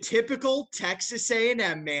 it's the typical Texas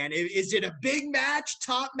A&M, man. Is it a big match,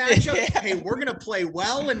 top matchup? Yeah. Hey, we're going to play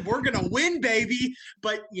well and we're going to win, baby.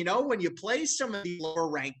 But, you know, when you play some of the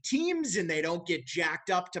lower-ranked teams and they don't get jacked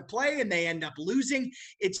up to play and they end up losing,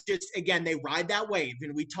 it's just, again, they ride that wave.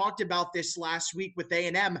 And we talked about this last week with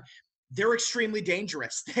A&M. They're extremely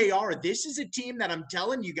dangerous. They are. This is a team that I'm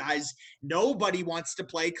telling you guys, nobody wants to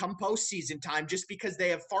play come postseason time just because they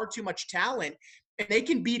have far too much talent and they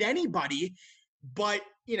can beat anybody. But,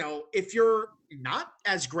 you know, if you're not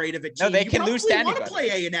as great of a team, no, they can lose to anybody. Want to play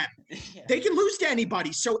A&M. Yeah. They can lose to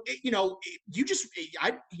anybody. So, you know,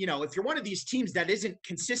 if you're one of these teams that isn't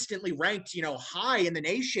consistently ranked, you know, high in the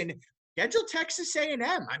nation, schedule Texas A&M.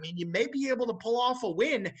 I mean, you may be able to pull off a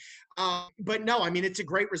win, but no, I mean, it's a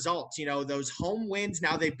great result. You know, those home wins,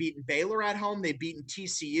 now they've beaten Baylor at home. They've beaten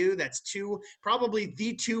TCU. That's probably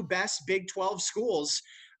the 2 best Big 12 schools.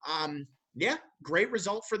 Yeah, great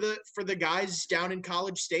result for the guys down in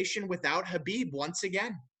College Station without Habib once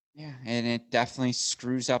again. Yeah, and it definitely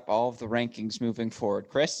screws up all of the rankings moving forward.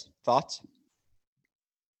 Chris, thoughts?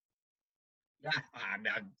 Yeah,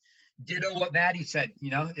 ditto what Maddie said.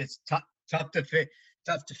 You know, it's tough to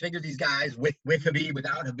figure these guys with Habib,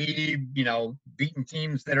 without Habib. You know, beating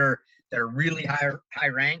teams that are really high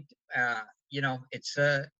ranked. You know, it's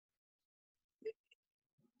a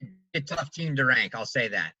tough team to rank. I'll say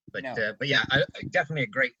that. But yeah, definitely a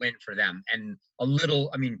great win for them, and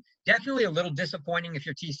definitely a little disappointing if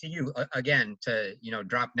you're TCU again to, you know,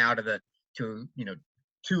 drop now to 2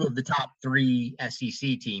 of the top 3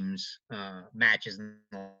 SEC teams matches in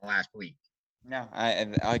the last week. No,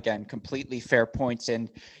 again, completely fair points. And,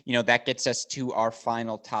 you know, that gets us to our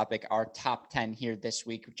final topic, our top 10 here this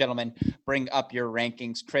week. Gentlemen, bring up your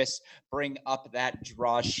rankings. Chris, bring up that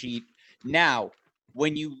draw sheet. Now,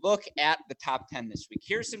 when you look at the top 10 this week,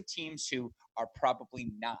 here's some teams who are probably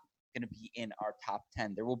not going to be in our top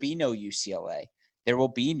 10. There will be no UCLA. There will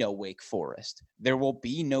be no Wake Forest. There will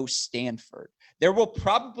be no Stanford. There will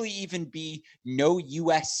probably even be no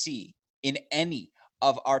USC in any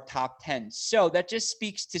of our top 10. So that just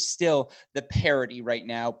speaks to still the parity right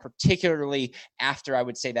now, particularly after, I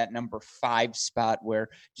would say, that number 5 spot where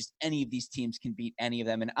just any of these teams can beat any of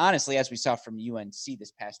them. And honestly, as we saw from UNC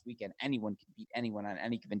this past weekend, anyone can beat anyone on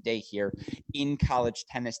any given day here in college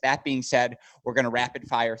tennis. That being said, we're going to rapid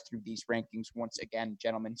fire through these rankings once again,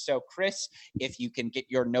 gentlemen. So Chris, if you can get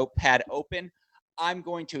your notepad open, I'm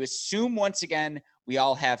going to assume once again, we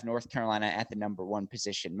all have North Carolina at the number 1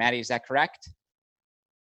 position. Maddie, is that correct?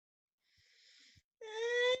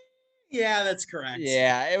 Yeah, that's correct.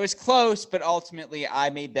 Yeah, it was close, but ultimately I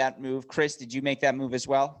made that move. Chris, did you make that move as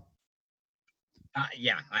well?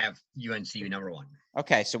 Yeah, I have UNC number 1.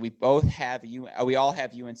 Okay, so we all have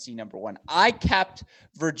UNC number 1. I kept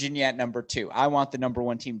Virginia at number 2. I want the number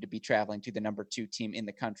 1 team to be traveling to the number 2 team in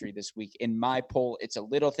the country this week. In my poll, it's a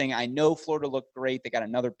little thing. I know Florida looked great. They got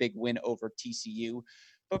another big win over TCU,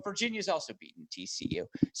 but Virginia's also beaten TCU.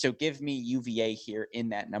 So give me UVA here in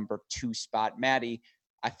that number 2 spot. Maddie,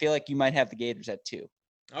 I feel like you might have the Gators at 2.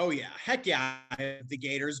 Oh, yeah. Heck yeah, I have the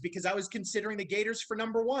Gators because I was considering the Gators for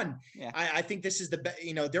number 1. Yeah. I think this is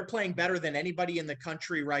they're playing better than anybody in the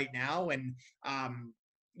country right now. And,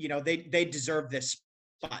 you know, they deserve this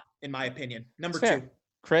spot, in my opinion. Number That's fair. 2.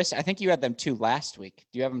 Chris, I think you had them 2 last week.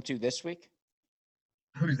 Do you have them 2 this week?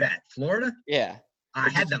 Who's that? Florida? Yeah. I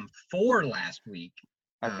had them 4 last week.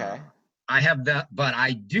 Okay. I have but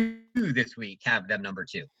I do this week have them number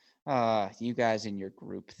 2. You guys in your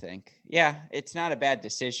group think. Yeah, it's not a bad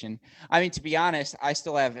decision. I mean, to be honest, I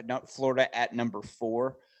still have Florida at number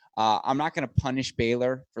 4. I'm not going to punish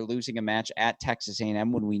Baylor for losing a match at Texas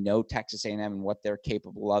A&M when we know Texas A&M and what they're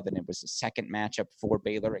capable of. And it was the second matchup for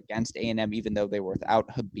Baylor against A&M, even though they were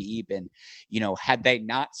without Habib. And, had they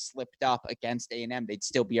not slipped up against A&M, they'd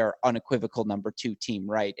still be our unequivocal number 2 team,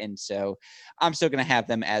 right? And so I'm still going to have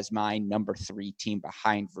them as my number 3 team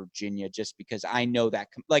behind Virginia, just because I know that,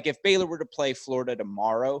 like, if Baylor were to play Florida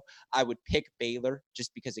tomorrow, I would pick Baylor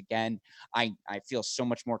just because, again, I feel so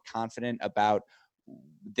much more confident about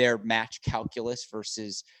their match calculus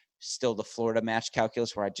versus still the Florida match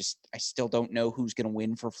calculus, where I still don't know who's going to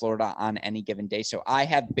win for Florida on any given day. So I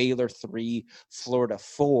have Baylor 3, Florida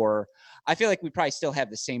 4. I feel like we probably still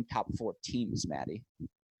have the same top 4 teams, Maddie.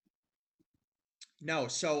 No,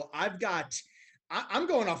 so I'm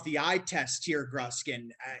going off the eye test here,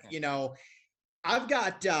 Gruskin. I've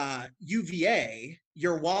got UVA,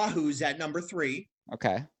 your Wahoos at number 3.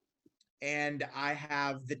 Okay. And I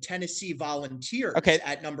have the Tennessee Volunteers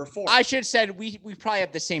at number 4. I should have said we probably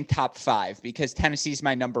have the same top 5 because Tennessee's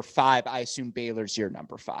my number 5. I assume Baylor's your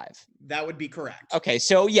number 5. That would be correct. Okay,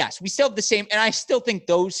 so yes, we still have the same, and I still think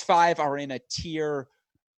those 5 are in a tier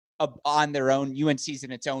on their own. UNC's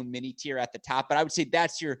in its own mini tier at the top, but I would say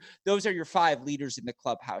those are your 5 leaders in the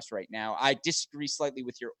clubhouse right now. I disagree slightly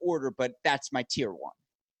with your order, but that's my tier 1.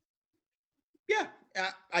 Yeah.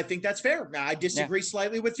 I think that's fair. I disagree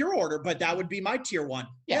slightly with your order, but that would be my tier 1.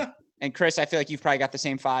 Yeah. And Chris, I feel like you've probably got the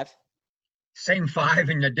same 5. Same 5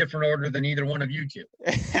 in a different order than either one of you two.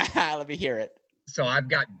 Let me hear it. So I've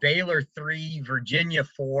got Baylor 3, Virginia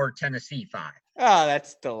 4, Tennessee 5. Oh,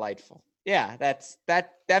 that's delightful. Yeah,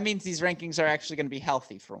 that means these rankings are actually going to be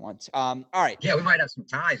healthy for once. All right. Yeah, we might have some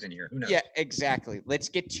ties in here. Who knows? Yeah, exactly. Let's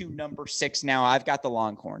get to number 6 now. I've got the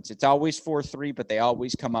Longhorns. It's always 4-3, but they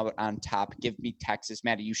always come out on top. Give me Texas.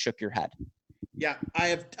 Maddie, you shook your head. Yeah,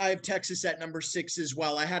 I have Texas at number 6 as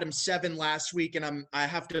well. I had them 7 last week, and I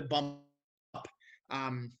have to bump up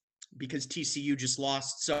because TCU just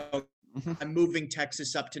lost. So I'm moving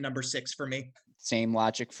Texas up to number 6 for me. Same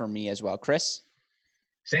logic for me as well. Chris?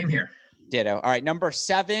 Same here. Ditto. All right, number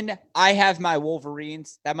 7, I have my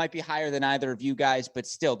Wolverines. That might be higher than either of you guys, but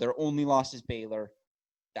still, their only loss is Baylor.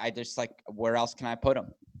 I just where else can I put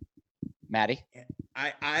them? Maddie?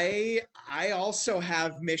 I also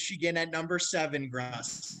have Michigan at number 7,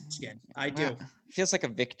 Gruskin. I do. Feels like a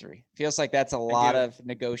victory. Feels like that's a lot of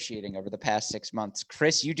negotiating over the past 6 months.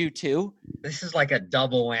 Chris, you do too? This is like a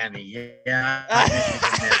double whammy. Yeah.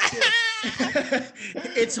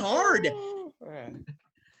 It's hard.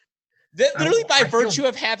 Literally by virtue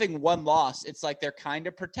of having one loss, it's like they're kind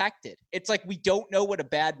of protected. It's like we don't know what a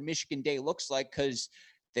bad Michigan day looks like because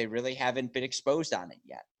they really haven't been exposed on it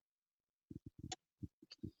yet.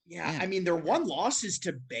 Yeah, I mean, their one loss is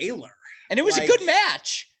to Baylor. And it was a good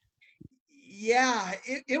match. Yeah,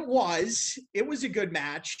 it was. It was a good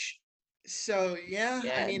match. So,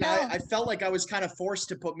 I mean, I felt like I was kind of forced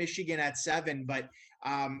to put Michigan at 7, but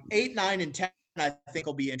 8, 9, and 10. I think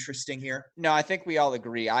will be interesting here. No, I think we all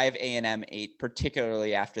agree. I have A&M 8,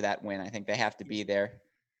 particularly after that win. I think they have to be there.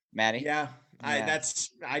 Maddie? Yeah.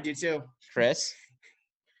 I do too. Chris?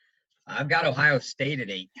 I've got Ohio State at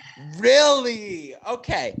 8. Really?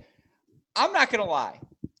 Okay. I'm not going to lie.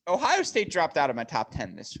 Ohio State dropped out of my top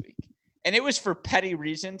 10 this week. And it was for petty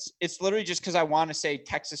reasons. It's literally just because I want to say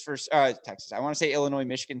Texas. I want to say Illinois,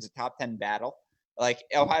 Michigan's a top 10 battle. Like,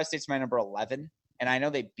 Ohio State's my number 11. And I know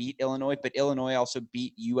they beat Illinois, but Illinois also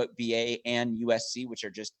beat UVA and USC, which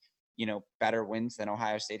are just, better wins than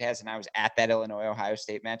Ohio State has. And I was at that Illinois-Ohio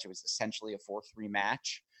State match. It was essentially a 4-3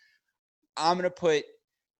 match. I'm going to put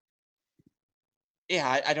 –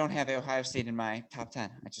 I don't have Ohio State in my top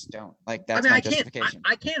 10. I just don't. That's my justification.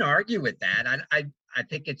 I can't argue with that. I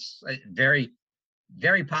think it's very,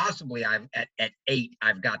 very possibly at 8,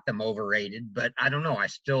 I've got them overrated. But I don't know.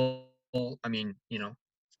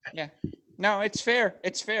 Yeah. No, it's fair.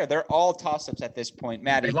 It's fair. They're all toss-ups at this point.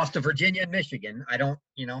 Maddie. They lost to Virginia and Michigan. I don't,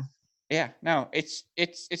 Yeah, no, it's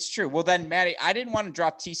true. Well, then, Maddie, I didn't want to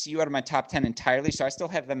drop TCU out of my top 10 entirely, so I still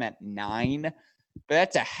have them at 9, but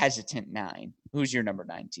that's a hesitant 9. Who's your number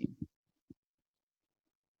 9 team?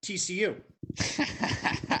 TCU.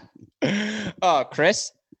 Oh,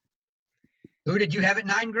 Chris? Who did you have at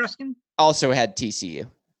 9, Gruskin? Also had TCU.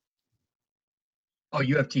 Oh,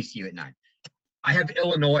 you have TCU at 9. I have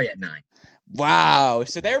Illinois at 9. Wow.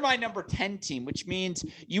 So they're my number 10 team, which means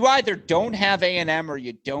you either don't have A&M or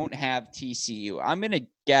you don't have TCU. I'm going to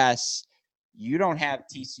guess you don't have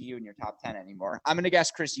TCU in your top 10 anymore. I'm going to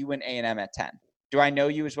guess, Chris, you win A&M at 10. Do I know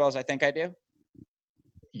you as well as I think I do?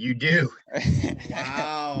 You do.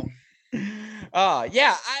 Wow.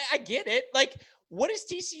 Yeah, I get it. Like, what has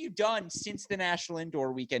TCU done since the National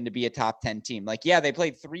Indoor Weekend to be a top 10 team? Like, yeah, they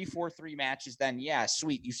played 3-4-3 matches then. Yeah,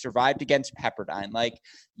 sweet. You survived against Pepperdine. Like,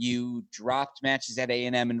 you dropped matches at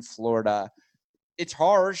A&M in Florida. It's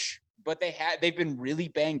harsh, but they've been really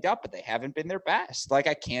banged up, but they haven't been their best. Like,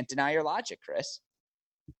 I can't deny your logic, Chris.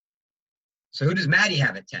 So who does Maddie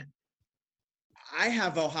have at 10? I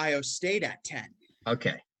have Ohio State at 10.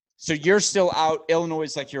 Okay. So you're still out. Illinois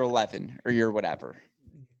is like your 11 or your whatever.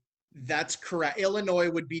 That's correct. Illinois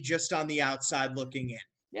would be just on the outside looking in.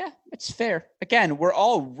 Yeah, it's fair. Again, we're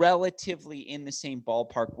all relatively in the same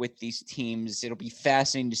ballpark with these teams. It'll be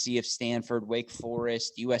fascinating to see if Stanford, Wake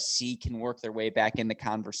Forest, USC can work their way back in the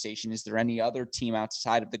conversation. Is there any other team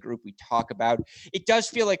outside of the group we talk about? It does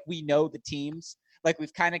feel like we know the teams. Like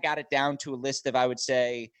we've kind of got it down to a list of, I would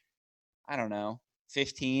say, I don't know,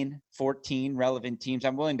 15, 14 relevant teams.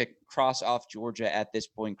 I'm willing to cross off Georgia at this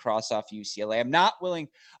point, cross off UCLA. I'm not willing.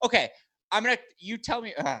 Okay, you tell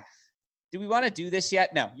me, do we want to do this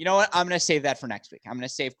yet? No. You know what? I'm going to save that for next week. I'm going to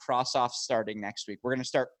save cross off starting next week. We're going to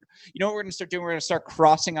start, you know what we're going to start doing? We're going to start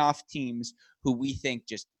crossing off teams who we think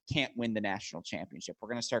just can't win the national championship. We're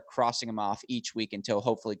going to start crossing them off each week until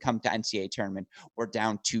hopefully come to NCAA tournament, we're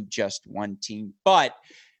down to just one team. But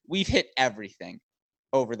we've hit everything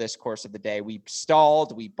over this course of the day. We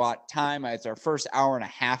stalled, we bought time. It's our first hour and a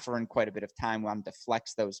half. We're in quite a bit of time. We wanted to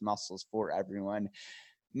flex those muscles for everyone.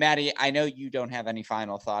 Maddie, I know you don't have any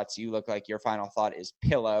final thoughts. You look like your final thought is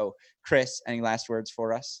pillow. Chris, any last words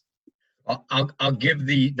for us? I'll give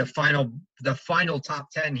the final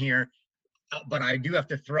top 10 here, but I do have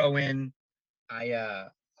to throw in a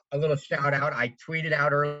little shout out. I tweeted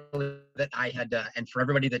out earlier that I had, and for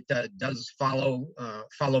everybody that does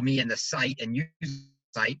follow me in the site and use the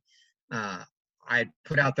site, I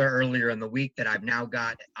put out there earlier in the week that I've now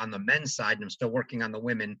got on the men's side, and I'm still working on the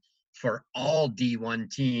women, for all D1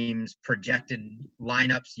 teams, projected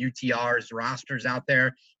lineups, UTRs, rosters out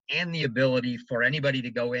there, and the ability for anybody to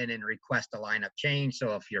go in and request a lineup change.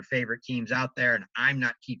 So if your favorite team's out there and I'm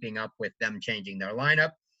not keeping up with them changing their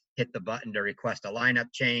lineup, hit the button to request a lineup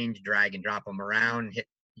change, drag and drop them around, hit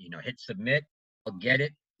submit. I'll get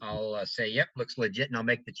it. I'll say, yep, looks legit, and I'll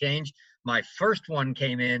make the change. My first one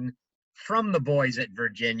came in from the boys at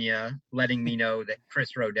Virginia, letting me know that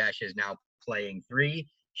Chris Rodesh is now playing 3.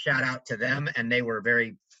 Shout out to them, and they were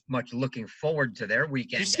very much looking forward to their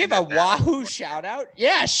weekend. Just give a Wahoo shout out.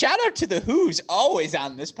 Yeah, shout out to the Who's always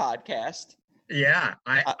on this podcast. Yeah,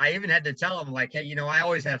 I even had to tell them, like, hey, I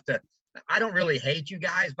always have to. I don't really hate you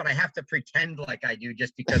guys, but I have to pretend like I do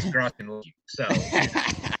just because Gruskin loves you. So,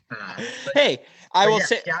 hey, I will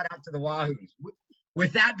say, shout out to the Wahoos.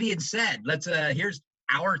 With that being said, let's here's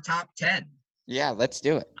our top 10. Yeah, let's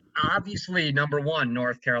do it. Obviously, number 1,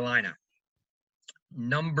 North Carolina.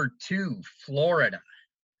 Number 2, Florida.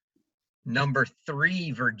 Number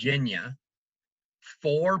 3, Virginia.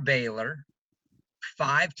 4, Baylor.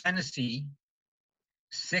 5, Tennessee.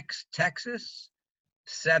 6, Texas.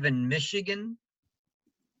 7, Michigan.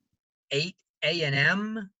 8,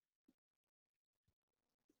 A&M.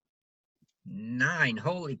 9,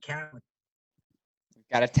 holy cow.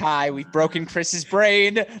 Got a tie. We've broken Chris's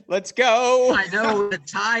brain. Let's go. I know, a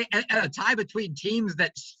tie between teams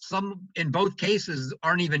that some, in both cases,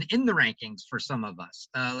 aren't even in the rankings for some of us.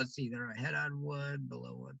 Let's see, they're ahead on Wood,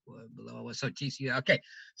 below Wood, below Wood. So TCU. Okay,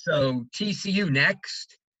 so TCU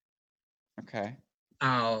next. Okay.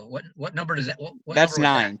 What number does that? What That's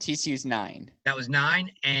number 9. TCU's 9. That was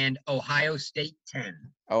 9, and Ohio State 10.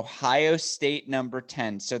 Ohio State number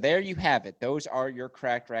 10. So there you have it. Those are your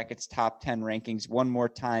Cracked Racquets top 10 rankings. One more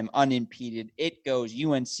time, unimpeded. It goes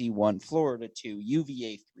UNC 1, Florida 2,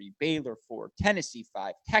 UVA 3, Baylor 4, Tennessee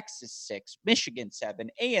 5, Texas 6, Michigan 7,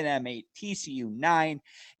 A&M 8, TCU 9,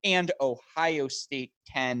 and Ohio State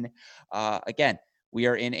 10. Again, we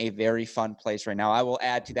are in a very fun place right now. I will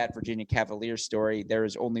add to that Virginia Cavaliers story. There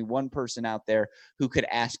is only one person out there who could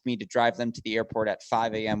ask me to drive them to the airport at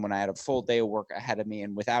 5 a.m. when I had a full day of work ahead of me.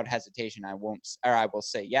 And without hesitation, I will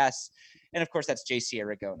say yes. And of course, that's JC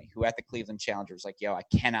Aragoni, who at the Cleveland Challenger was like, yo, I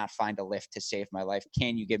cannot find a Lyft to save my life.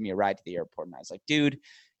 Can you give me a ride to the airport? And I was like, dude,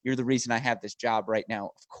 you're the reason I have this job right now.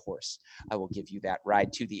 Of course, I will give you that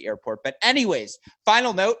ride to the airport. But anyways,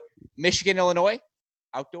 final note, Michigan, Illinois,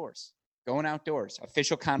 outdoors. Going outdoors,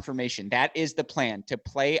 official confirmation. That is the plan, to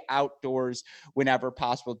play outdoors whenever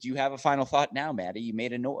possible. Do you have a final thought now, Maddie? You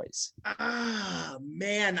made a noise.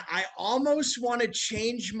 Man, I almost want to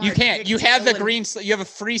change my. You can't. You have the green slate. You have a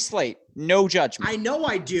free slate. No judgment. I know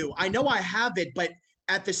I do. I know I have it, but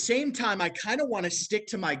at the same time, I kind of want to stick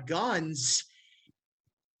to my guns.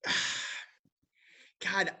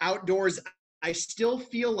 God, outdoors, I still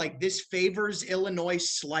feel like this favors Illinois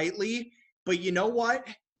slightly, but you know what?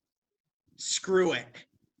 Screw it.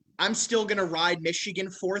 I'm still going to ride Michigan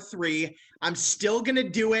 4-3. I'm still going to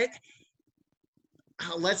do it.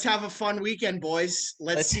 Let's have a fun weekend, boys.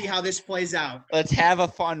 Let's see how this plays out. Let's have a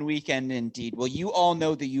fun weekend indeed. Well, you all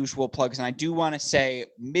know the usual plugs, and I do want to say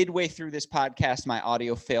midway through this podcast, my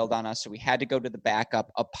audio failed on us, so we had to go to the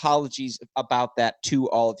backup. Apologies about that to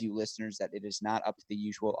all of you listeners, that it is not up to the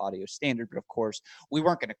usual audio standard, but of course, we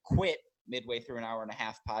weren't going to quit midway through an hour and a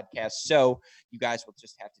half podcast, so you guys will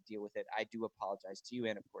just have to deal with it. I do apologize to you,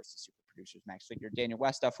 and of course the super producers Max Fligner, Daniel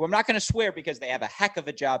Westoff, who I'm not going to swear because they have a heck of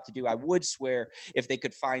a job to do. I would swear if they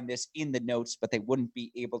could find this in the notes, but they wouldn't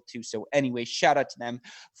be able to. So anyway, shout out to them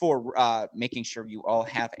for making sure you all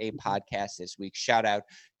have a podcast this week. Shout out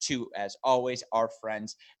to, as always, our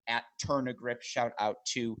friends at Turn a Grip. Shout out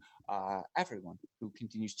to everyone who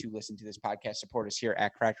continues to listen to this podcast, support us here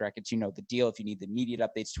at Cracked Racquets. You know the deal. If you need the immediate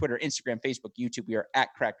updates, Twitter, Instagram, Facebook, YouTube, we are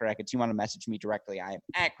at Cracked Racquets. You want to message me directly, I am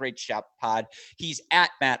at Great Shot Pod. He's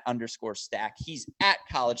at Matt_Stack. He's at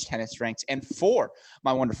College Tennis Ranks. And for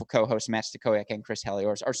my wonderful co-hosts, Matt Stakoyak and Chris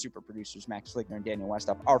Heliors, our super producers, Max Fligner and Daniel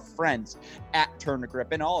Westoff, our friends at Turn a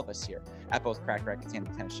Grip, and all of us here at both Cracked Racquets and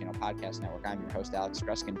the Tennis Channel Podcast Network. I'm your host, Alex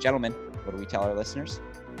Gruskin. Gentlemen, what do we tell our listeners?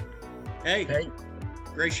 Hey.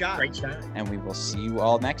 Great shot. Great shot. And we will see you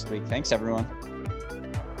all next week. Thanks, everyone.